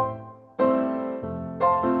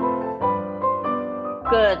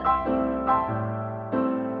 Good.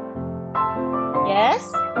 Yes.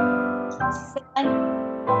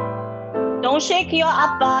 7. Don't shake your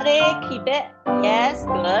upper body. Keep it. Yes.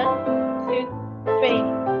 Good. 2,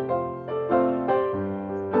 3.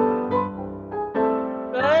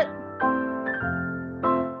 Good.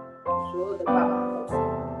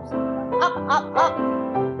 Up, up, up.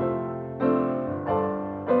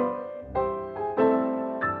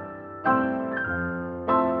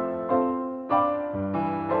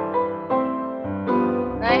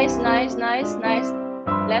 Nice, nice, nice, nice.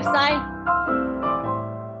 Left side.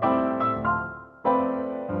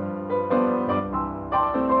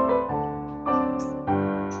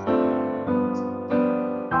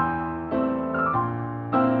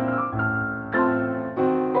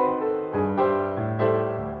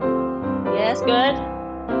 Yes, good.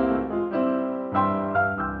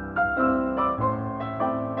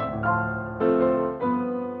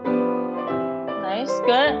 Nice,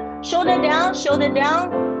 good. Shoulder down, shoulder down.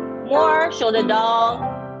 More, shoulder down.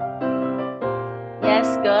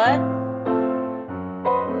 Yes, good.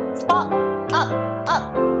 Spot, up,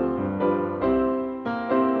 up.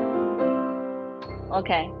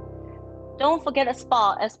 Okay. Don't forget a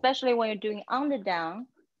spot, especially when you're doing under down.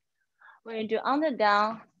 When you do under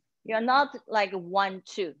down, you're not like 1,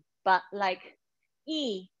 2, but like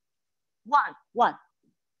E, 1, 1.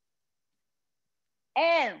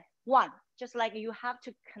 And 1. Just like you have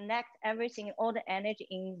to connect everything, all the energy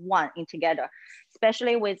in 1 in together,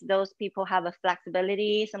 especially with those people have a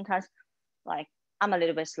flexibility. Sometimes like I'm a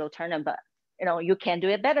little bit slow turner, but you know, you can do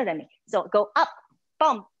it better than me. So go up,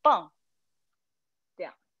 bum, bum,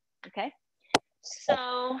 down, okay?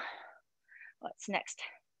 So what's next?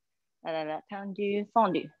 Tendu,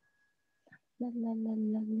 fondue. La, la, la,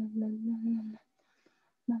 la, la, la,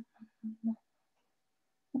 la, la.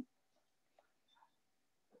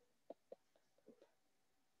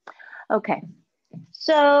 Okay,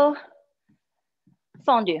 so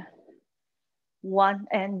fondue. 1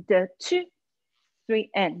 and 2, 3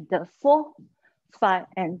 and 4, 5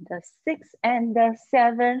 and 6 and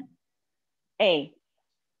 7, 8.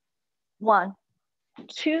 1,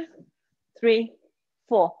 2, 3,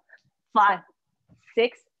 4, 5,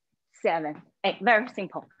 6, 7, 8. Very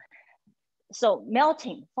simple. So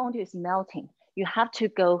melting, fondue is melting. You have to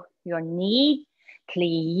go your knee,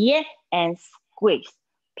 plie and squeeze.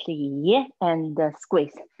 Plie and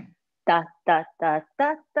squeeze. Da, da, da,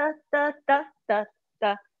 da, da, da, da, da,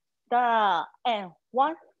 da, da. And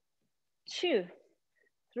 1, 2,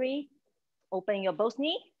 3. Open your both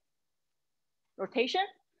knee. Rotation.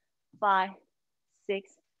 5,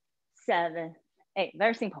 6, 7, 8.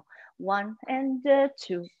 Very simple. 1 and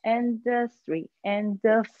 2 and 3 and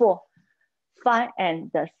 4, 5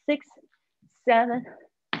 and 6, 7,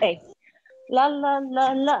 8. La la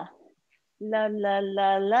la la. La la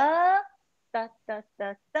la la. Da da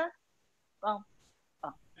da da. Bum,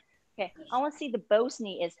 bum. Okay, I want to see the both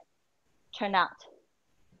knee is turn out.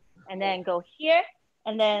 And then go here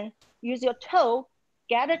and then use your toe,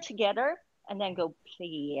 gather together and then go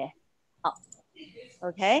plie up.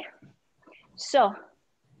 Okay, so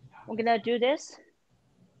we're gonna do this.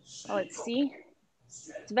 Oh, let's see.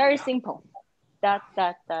 It's very simple. Da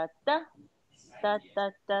da da da da da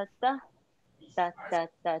da da da da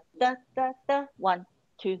da da da da. 1,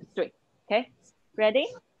 2, 3. Okay, ready?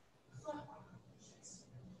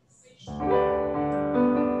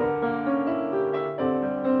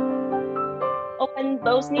 Open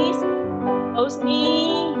both knees. Both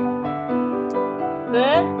knees.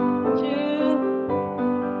 Good. 2.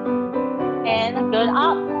 And good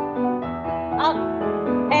up. Up.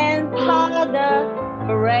 And harder.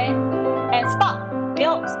 Right. And spot.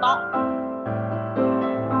 Build spot.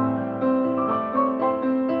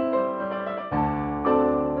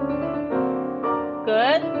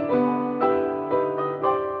 Good.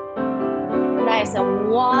 Nice.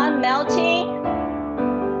 1 melting.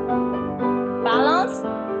 Balance.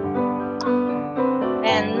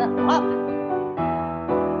 And up.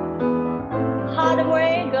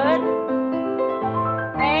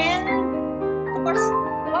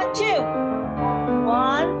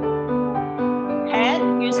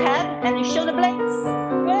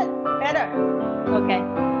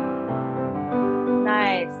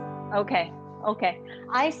 Okay, okay.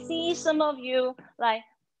 I see some of you, like,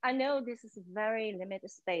 I know this is very limited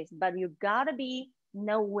space, but you gotta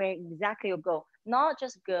know where exactly you go, not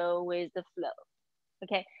just go with the flow.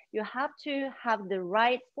 Okay, you have to have the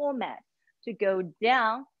right format to go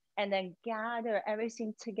down and then gather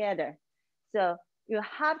everything together. So you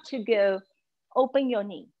have to go open your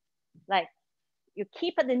knee, like you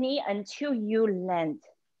keep at the knee until you land.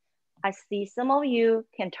 I see some of you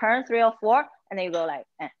can turn 3 or 4 and then you go like,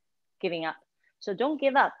 giving up. So don't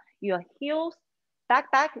give up. Your heels,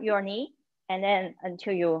 back, your knee, and then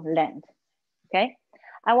until you land, okay?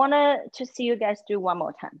 I want to see you guys do one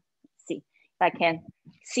more time. See if I can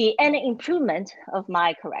see any improvement of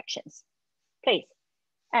my corrections. Please,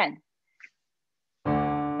 and.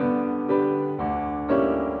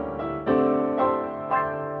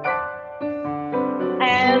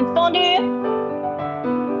 And fondue.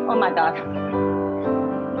 Oh my God.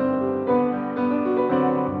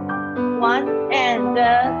 1 and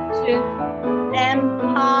 2 and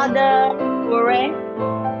pas de bourrée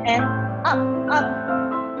and up.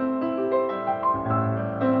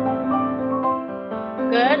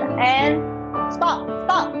 Good, and stop,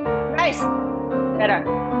 nice, better.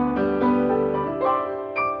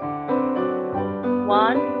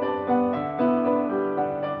 1.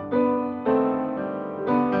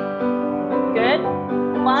 Good,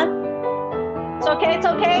 1. It's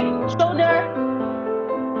okay, shoulder.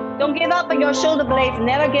 Don't give up on your shoulder blades.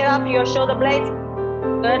 Never give up your shoulder blades.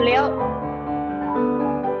 Good, Leo.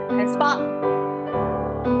 And spot.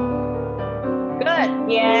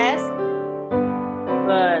 Good, yes.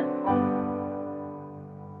 Good.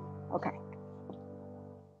 Okay.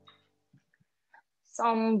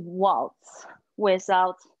 Some waltz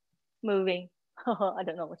without moving. I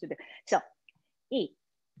don't know what to do. So, E.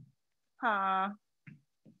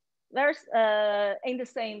 There's in the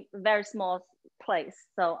same very small place.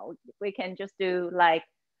 So we can just do like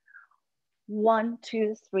 1,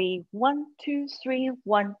 2, 3, 1, 2, 3,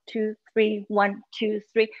 1, 2, 3, 1, 2,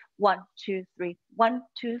 3, 1, 2, 3, 1,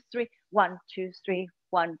 2, 3, 1, 2, 3,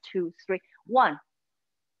 1, 2, 3, 1.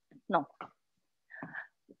 No.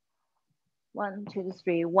 1, 2,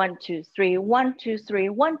 3, 1, 2, 3, 1, 2, 3,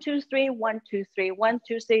 1, 2, 3, 1, 2, 3, 1,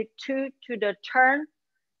 2, 3, 2 to the turn.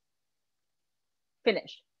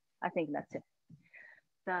 Finish. I think that's it.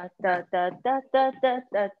 Da da da da da da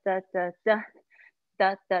da da da da.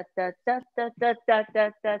 Da da da da da da da da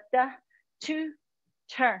da da. 2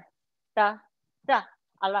 turn. Da da.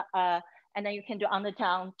 And then you can do on the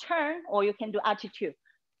down turn, or you can do attitude.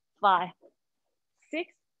 5,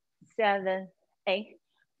 6, 7, 8.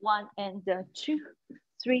 1 and 2,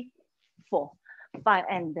 3, 4. 5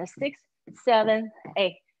 and 6, 7,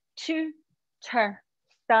 8. 2 turn.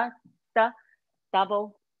 Da da.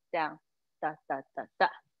 Double down. Da da da da.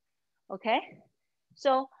 Okay.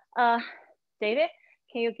 So David,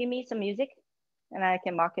 can you give me some music and I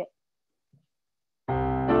can mark it?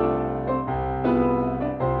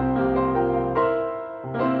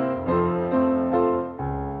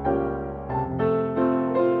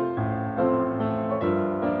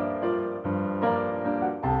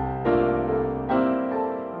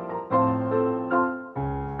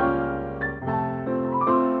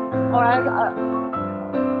 All right.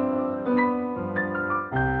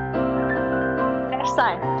 Left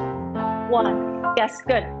side. 1. Yes,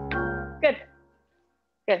 good. Good.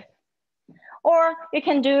 Good. Or you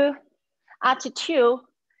can do attitude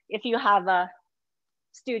if you have a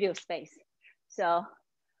studio space. So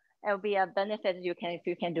it will be a benefit if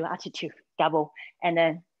you can do attitude double and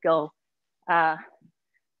then go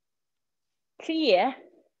clear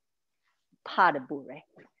pas de bourrée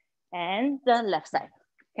and the left side.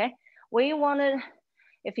 Okay. We wanted,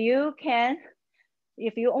 if you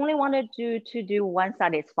only wanted to do one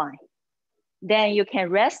side, it's fine. Then you can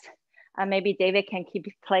rest and maybe David can keep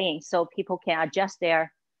playing so people can adjust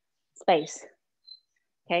their space.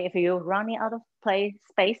 Okay, if you're running out of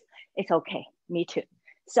space, it's okay, me too.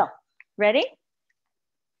 So, ready?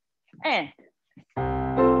 And.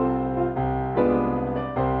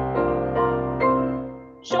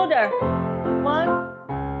 Shoulder, 1,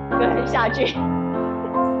 good, 下去。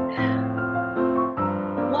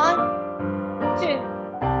1, 2,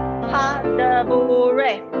 pas de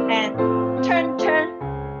bourrée, and turn,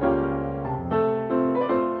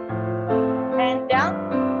 and down,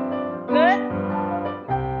 good.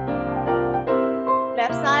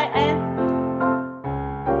 Left side and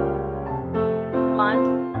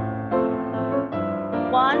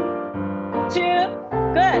 1, 2,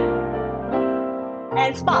 good.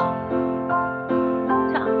 And spot.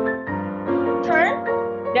 Turn,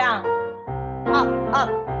 down, up.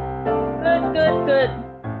 Good.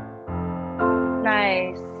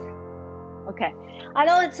 Nice. Okay. I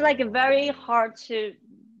know it's like very hard to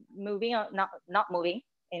moving or not moving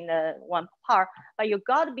in the one part, but you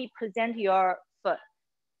got to be present your foot,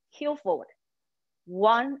 heel forward.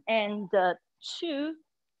 1 and 2,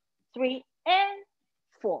 3 and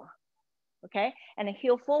 4. Okay, and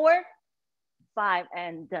heel forward. 5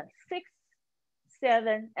 and 6,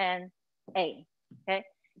 7 and 8. Okay,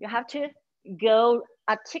 you have to go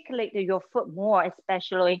articulate your foot more,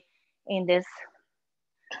 especially in this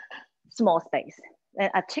small space.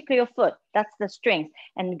 Articulate your foot, that's the strength.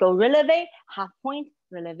 And go releve, half point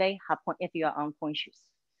if you are on point shoes.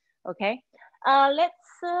 Okay,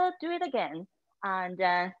 let's do it again. And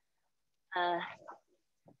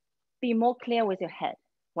be more clear with your head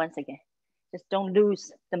once again. Just don't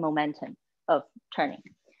lose the momentum of turning.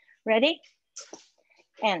 Ready?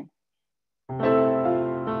 And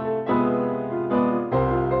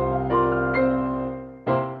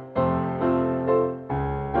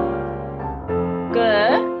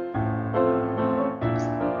good.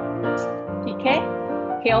 Okay,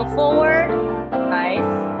 heel forward, nice.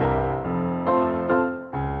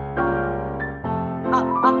 Up.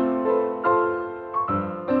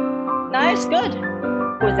 Nice, good.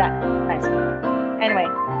 Who's that? Nice. Anyway,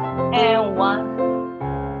 and 1,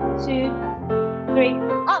 2, 3,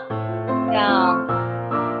 up, down.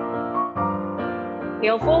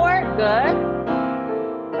 Heel forward, good.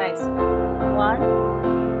 Nice. 1.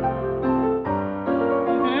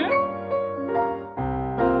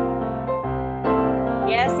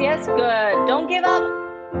 Yes, good. Don't give up.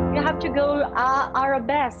 You have to go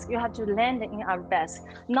arabesque. You have to land in arabesque,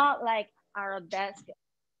 not like arabesque,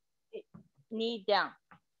 knee down.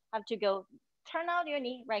 Have to go turn out your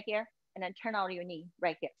knee right here and then turn out your knee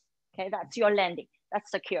right here. Okay, that's your landing. That's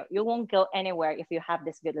secure. You won't go anywhere if you have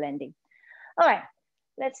this good landing. All right,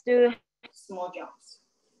 let's do small jumps.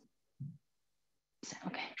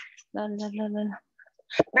 Okay,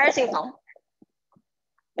 very simple.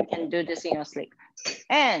 You can do this in your sleep.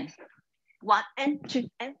 And 1 and 2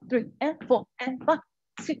 and 3 and 4 and 5,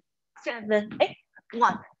 6, 7, 8.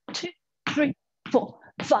 1, 2, 3, 4,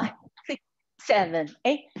 5, 6, 7,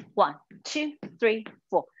 8. 1, 2, 3,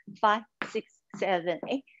 4, 5, 6, 7,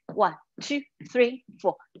 8. 1, 2, 3,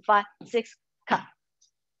 4, 5, 6. Cut.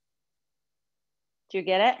 Do you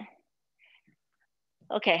get it?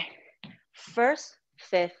 Okay. First,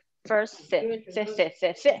 fifth, fifth.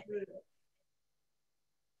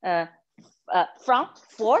 Front,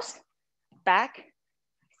 fourth, back,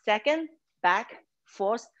 second, back,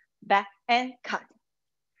 fourth, back, and cut.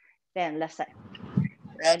 Then left side.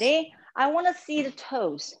 Ready? I want to see the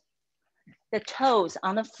toes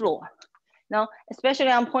on the floor. Now,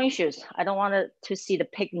 especially on point shoes, I don't want to see the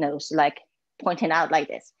pig nose like pointing out like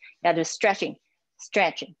this. You have to stretching.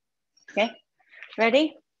 Okay,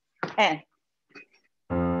 ready? And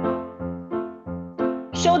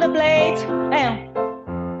shoulder blades and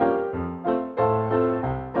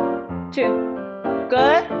 2.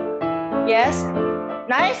 Good. Yes.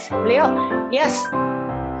 Nice. Leo. Yes.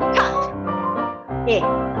 Cut.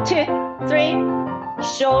 1, 2, 3.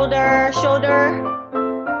 Shoulder.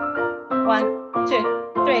 1, 2,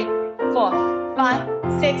 3, 4,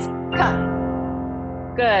 5, 6. Cut.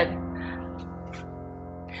 Good.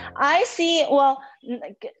 I see. Well,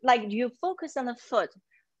 like you focus on the foot.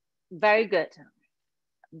 Very good.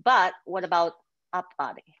 But what about upper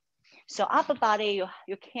body? So upper body,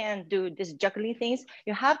 you can't do this juggling things.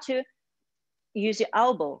 You have to use your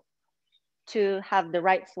elbow to have the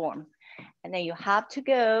right form. And then you have to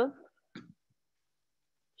go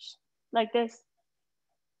like this.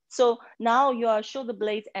 So now your shoulder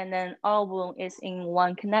blades and then elbow is in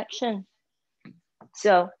one connection.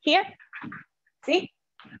 So here, see?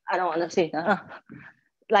 I don't want to see.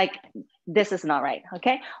 Like this is not right,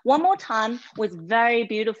 okay? One more time with very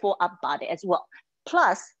beautiful upper body as well.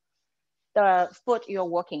 Plus the foot you're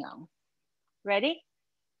working on. Ready?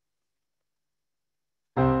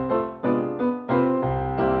 And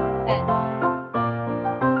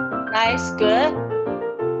nice, good.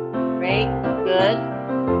 Great, good.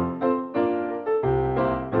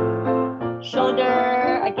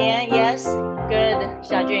 Shoulder again, yes, good,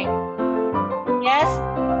 Xiaojun. Yes,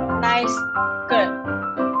 nice, good.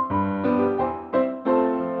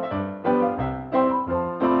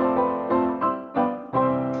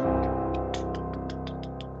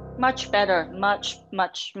 Much better, much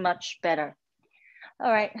better.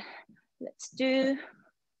 All right, let's do.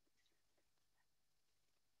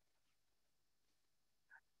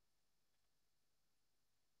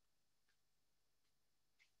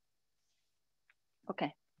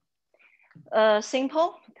 Okay,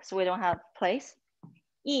 simple, because we don't have place.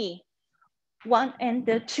 1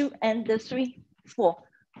 and 2 and 3, 4,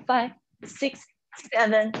 5, 6,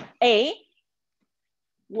 7, 8.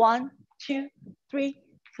 1, 2, 3,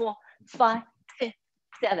 4, 5, 6,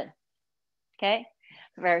 7. Okay,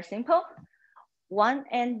 very simple. 1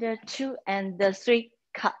 and 2 and 3,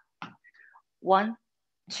 cut. 1,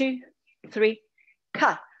 2, 3,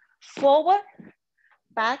 cut. Forward,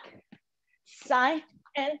 back, side,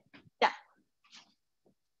 and down.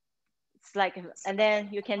 It's like, and then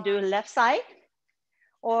you can do left side,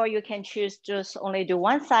 or you can choose just only do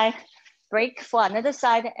one side, break for another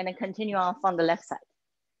side, and then continue on from the left side.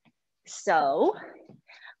 So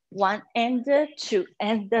 1 and 2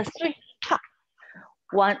 and 3, cut.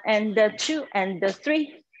 1 and 2 and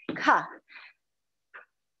 3, cut.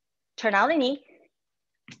 Turn out the knee.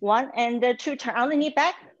 1 and 2, turn out the knee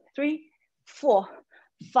back. 3, 4,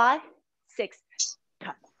 5, 6,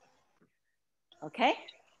 cut. Okay.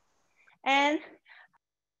 And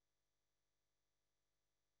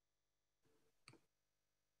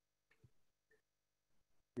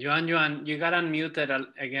Yuan Yuan, you got unmuted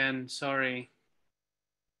again. Sorry.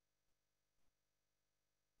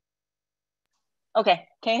 okay,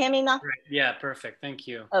 can you hear me now? Right. Yeah, perfect. Thank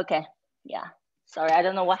you. Okay, yeah. Sorry, I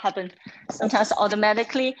don't know what happened. Sometimes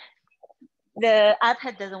automatically the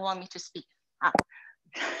iPad doesn't want me to speak.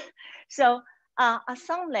 So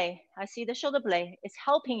assembly, I see the shoulder blade is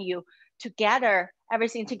helping you to gather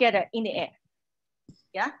everything together in the air.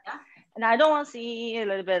 Yeah. And I don't want to see a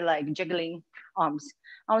little bit like jiggling arms.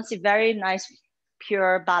 I want to see very nice,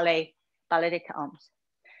 pure balletic arms.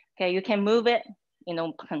 Okay, you can move it, you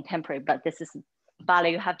know, contemporary, but this is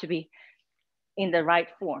ballet. You have to be in the right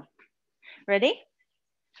form. Ready?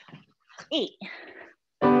 E.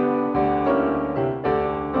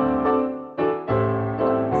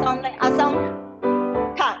 Asang,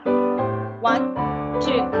 cut. 1, 2,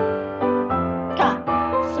 cut.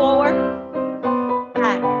 Forward,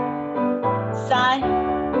 back, side,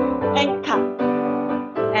 and cut.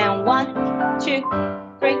 And 1, 2,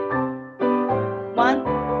 3. 1,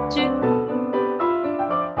 2,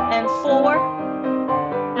 and forward,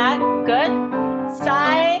 back, good.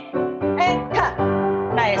 Side, and cut.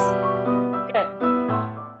 Nice, good.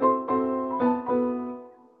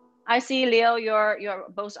 I see, Leo, your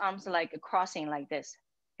both arms are like crossing like this.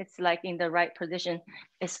 It's like in the right position.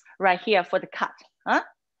 It's right here for the cut. Huh?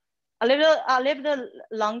 A little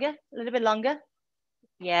bit longer.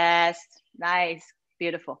 Yes, nice,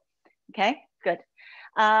 beautiful. Okay, good.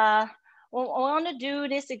 We want to do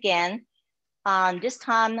this again. This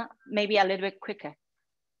time, maybe a little bit quicker.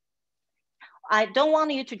 I don't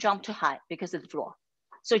want you to jump too high because of the floor.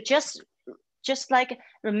 So just like,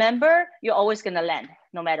 remember, you're always gonna land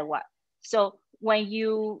no matter what. So when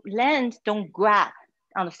you land, don't grab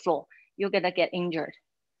on the floor. You're gonna get injured.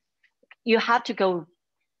 You have to go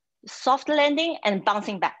soft landing and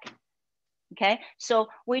bouncing back. Okay, so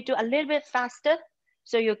we do a little bit faster.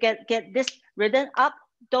 So you get this rhythm up.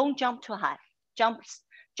 Don't jump too high. Jump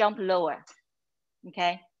lower.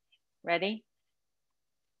 Okay, ready?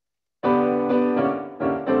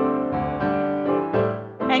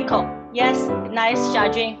 Ankle, yes, nice,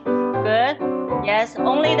 Xiaojun, good. Yes,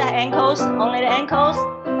 only the ankles,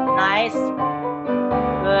 nice,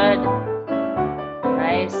 good,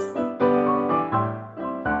 nice.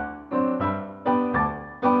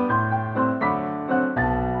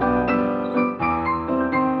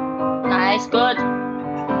 Nice, good.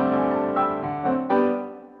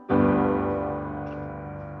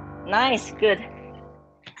 Nice, good.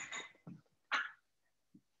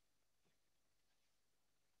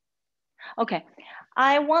 Okay,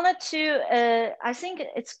 I wanted to, I think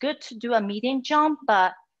it's good to do a medium jump,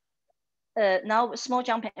 but now small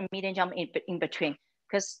jump and medium jump in between,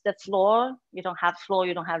 because the floor, you don't have floor,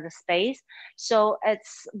 you don't have the space. So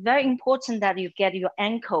it's very important that you get your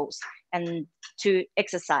ankles and to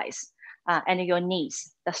exercise and your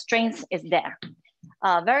knees. The strength is there.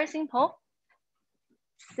 Very simple.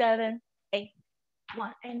 7, 8,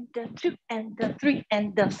 1 and 2 and 3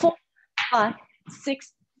 and 4, 5,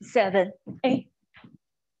 6, 7, 8,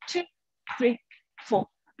 2, 3, 4,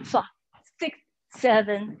 5, 6,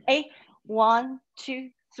 7, 8, 1, 2,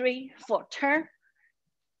 3, 4, turn.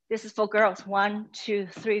 This is for girls. 1, 2,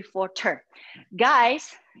 3, 4, turn.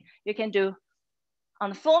 Guys, you can do on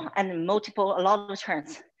the floor and a lot of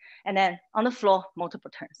turns. And then on the floor, multiple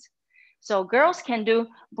turns. So girls can do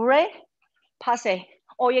bourrée, passe,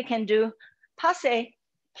 or you can do passe,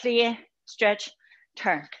 plie, stretch,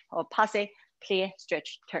 turn, or passe, plie,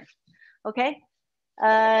 stretch, turn. Okay.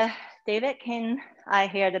 David, can I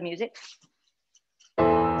hear the music?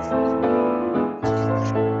 And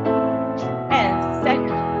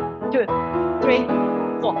second, 2, 3,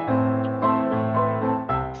 4.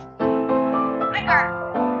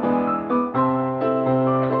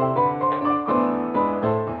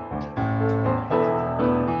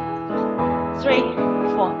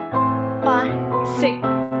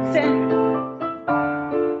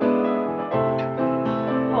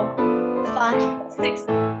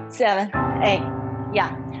 A.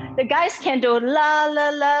 Yeah. The guys can do la la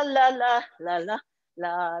la la la la la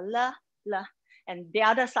la la la, and the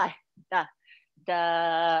other side da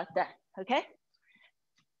da da. Okay.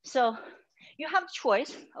 So you have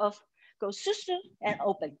choice of go susu and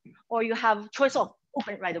open, or you have choice of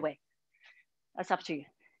open right away. That's up to you.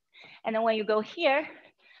 And then when you go here,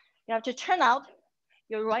 you have to turn out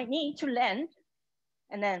your right knee to land,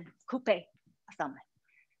 and then coupe stomach,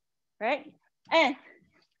 right? And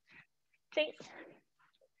please.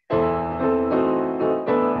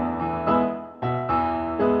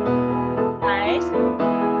 Nice.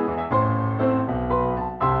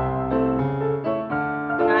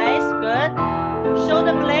 Nice, good.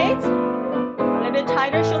 Shoulder blades, a little bit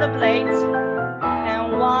tighter shoulder blades.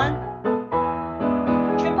 And one,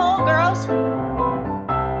 triple, girls.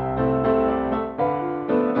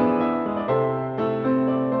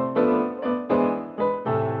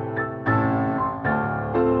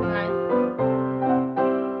 Nice.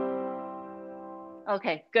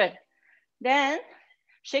 Okay, good. Then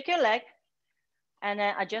shake your leg and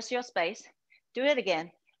then adjust your space. Do it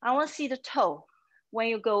again. I want to see the toe. When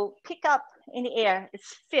you go pick up in the air,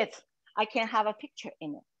 it's fifth. I can have a picture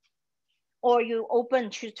in it. Or you open,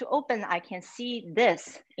 choose to open, I can see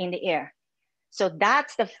this in the air. So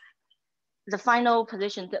that's the final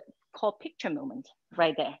position called picture movement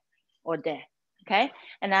right there or there, okay?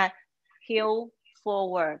 And then heel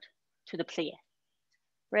forward to the plie.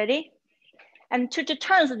 Ready? And to the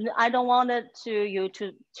turns, I don't want it you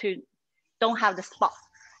to don't have the spot.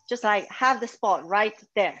 Just like have the spot right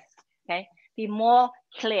there, okay? Be more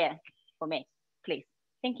clear for me, please.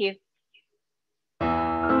 Thank you.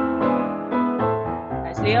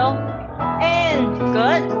 Nice, Leo. And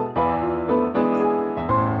good.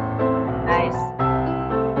 Nice.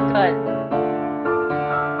 Good.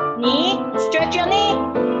 Knee, stretch your knee.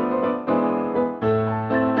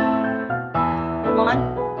 One.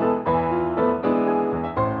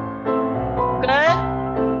 Good.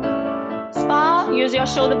 Spa, use your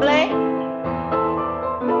shoulder blade.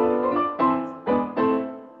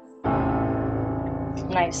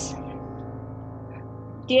 Nice.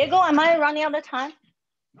 Diego, am I running out of time?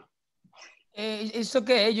 It's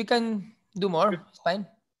okay. You can do more. It's fine.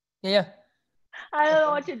 Yeah. I don't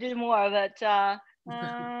know what to do more, but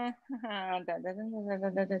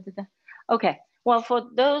okay. Well, for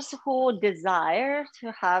those who desire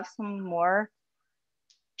to have some more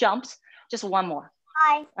jumps, just one more.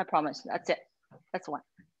 Hi. I promise. That's it. That's one.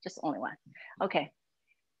 Just only one. Okay.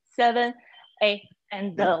 7, 8,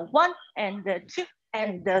 and the 1, and the 2,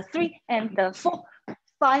 and the 3, and the 4,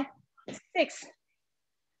 5, 6,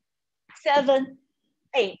 7,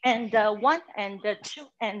 8, and the 1, and the 2,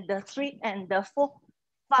 and the 3, and the 4,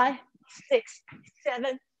 5, 6,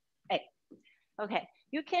 7, 8. Okay,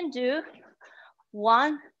 you can do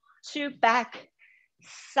 1, 2 back,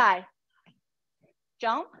 side,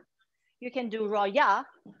 jump. You can do roya,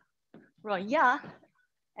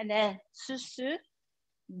 and then susu,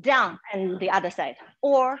 down and the other side.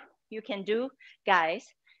 Or you can do, guys,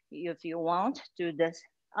 if you want, do this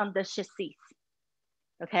on the chassis.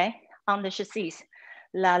 Okay, on the chassis.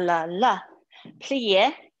 La, la, la.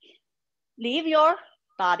 Plie. Leave your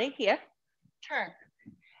body here. Turn.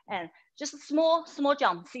 And just a small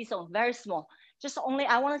jump. See, so very small. Just only,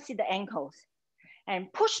 I want to see the ankles.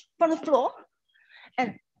 And push from the floor.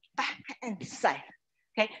 And back and side.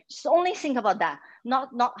 Okay, just only think about that. Not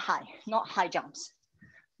high jumps.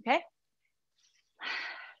 Okay.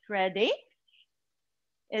 Ready?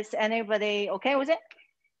 Is anybody okay with it?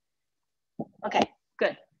 Okay,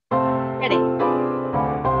 good. Ready?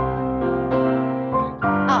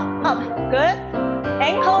 Up, good.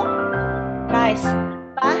 Ankle, nice.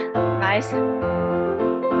 Back, nice.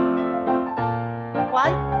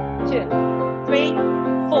 1, 2, 3,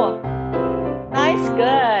 4. Nice,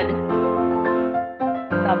 good.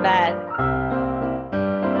 Not bad.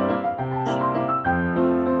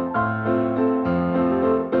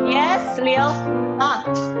 Yes, Leo.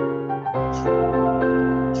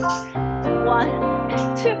 1,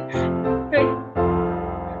 2,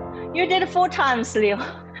 3. You did it 4 times, Leo.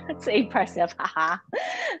 That's impressive.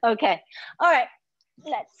 Okay. All right.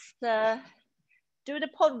 Let's do the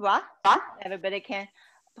pot bras. Everybody can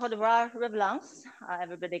pot bras rebalance.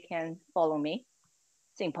 Everybody can follow me.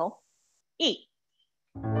 Simple. E.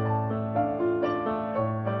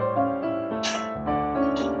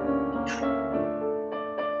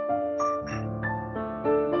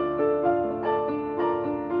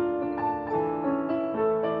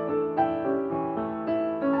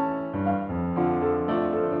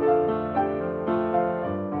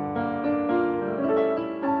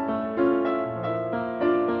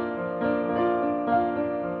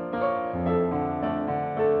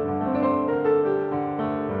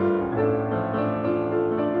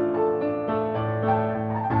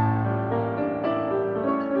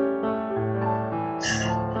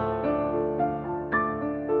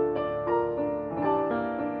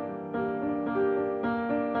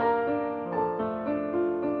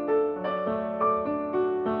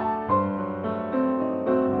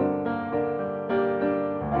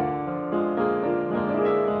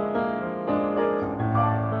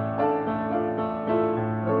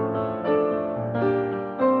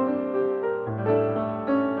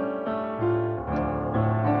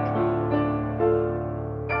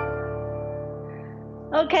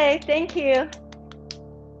 Okay, thank you.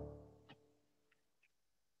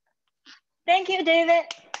 Thank you, David.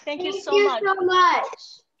 Thank you so much. so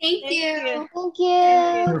much. Thank Thank you. you. Thank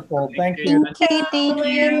you. Wonderful. Thank Thank you. Thank you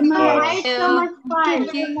very much. It's so much fun.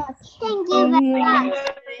 Thank you. Thank you very much.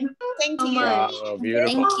 Thank you. Wow, beautiful.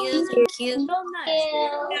 Thank you. Thank you. So nice.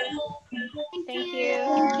 Thank you.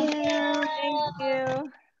 Thank you. Thank you.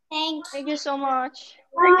 Thank Thank you so much.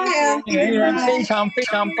 you. 演员非常非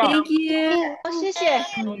常棒， Thank you，好，谢谢，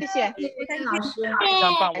谢谢。老师。非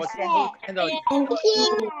常棒。我是看到，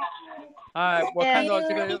哎，我看到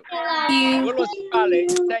这个俄罗斯芭蕾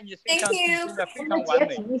在你身上体现的非常完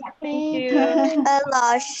美。 Thank you。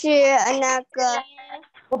老师，那个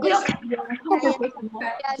我不要看。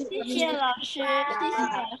谢谢老师，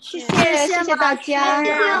谢谢老师，谢谢大家，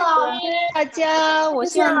老师，大家，我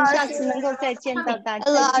希望下次能够再见到大家。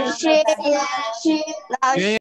老师，老师。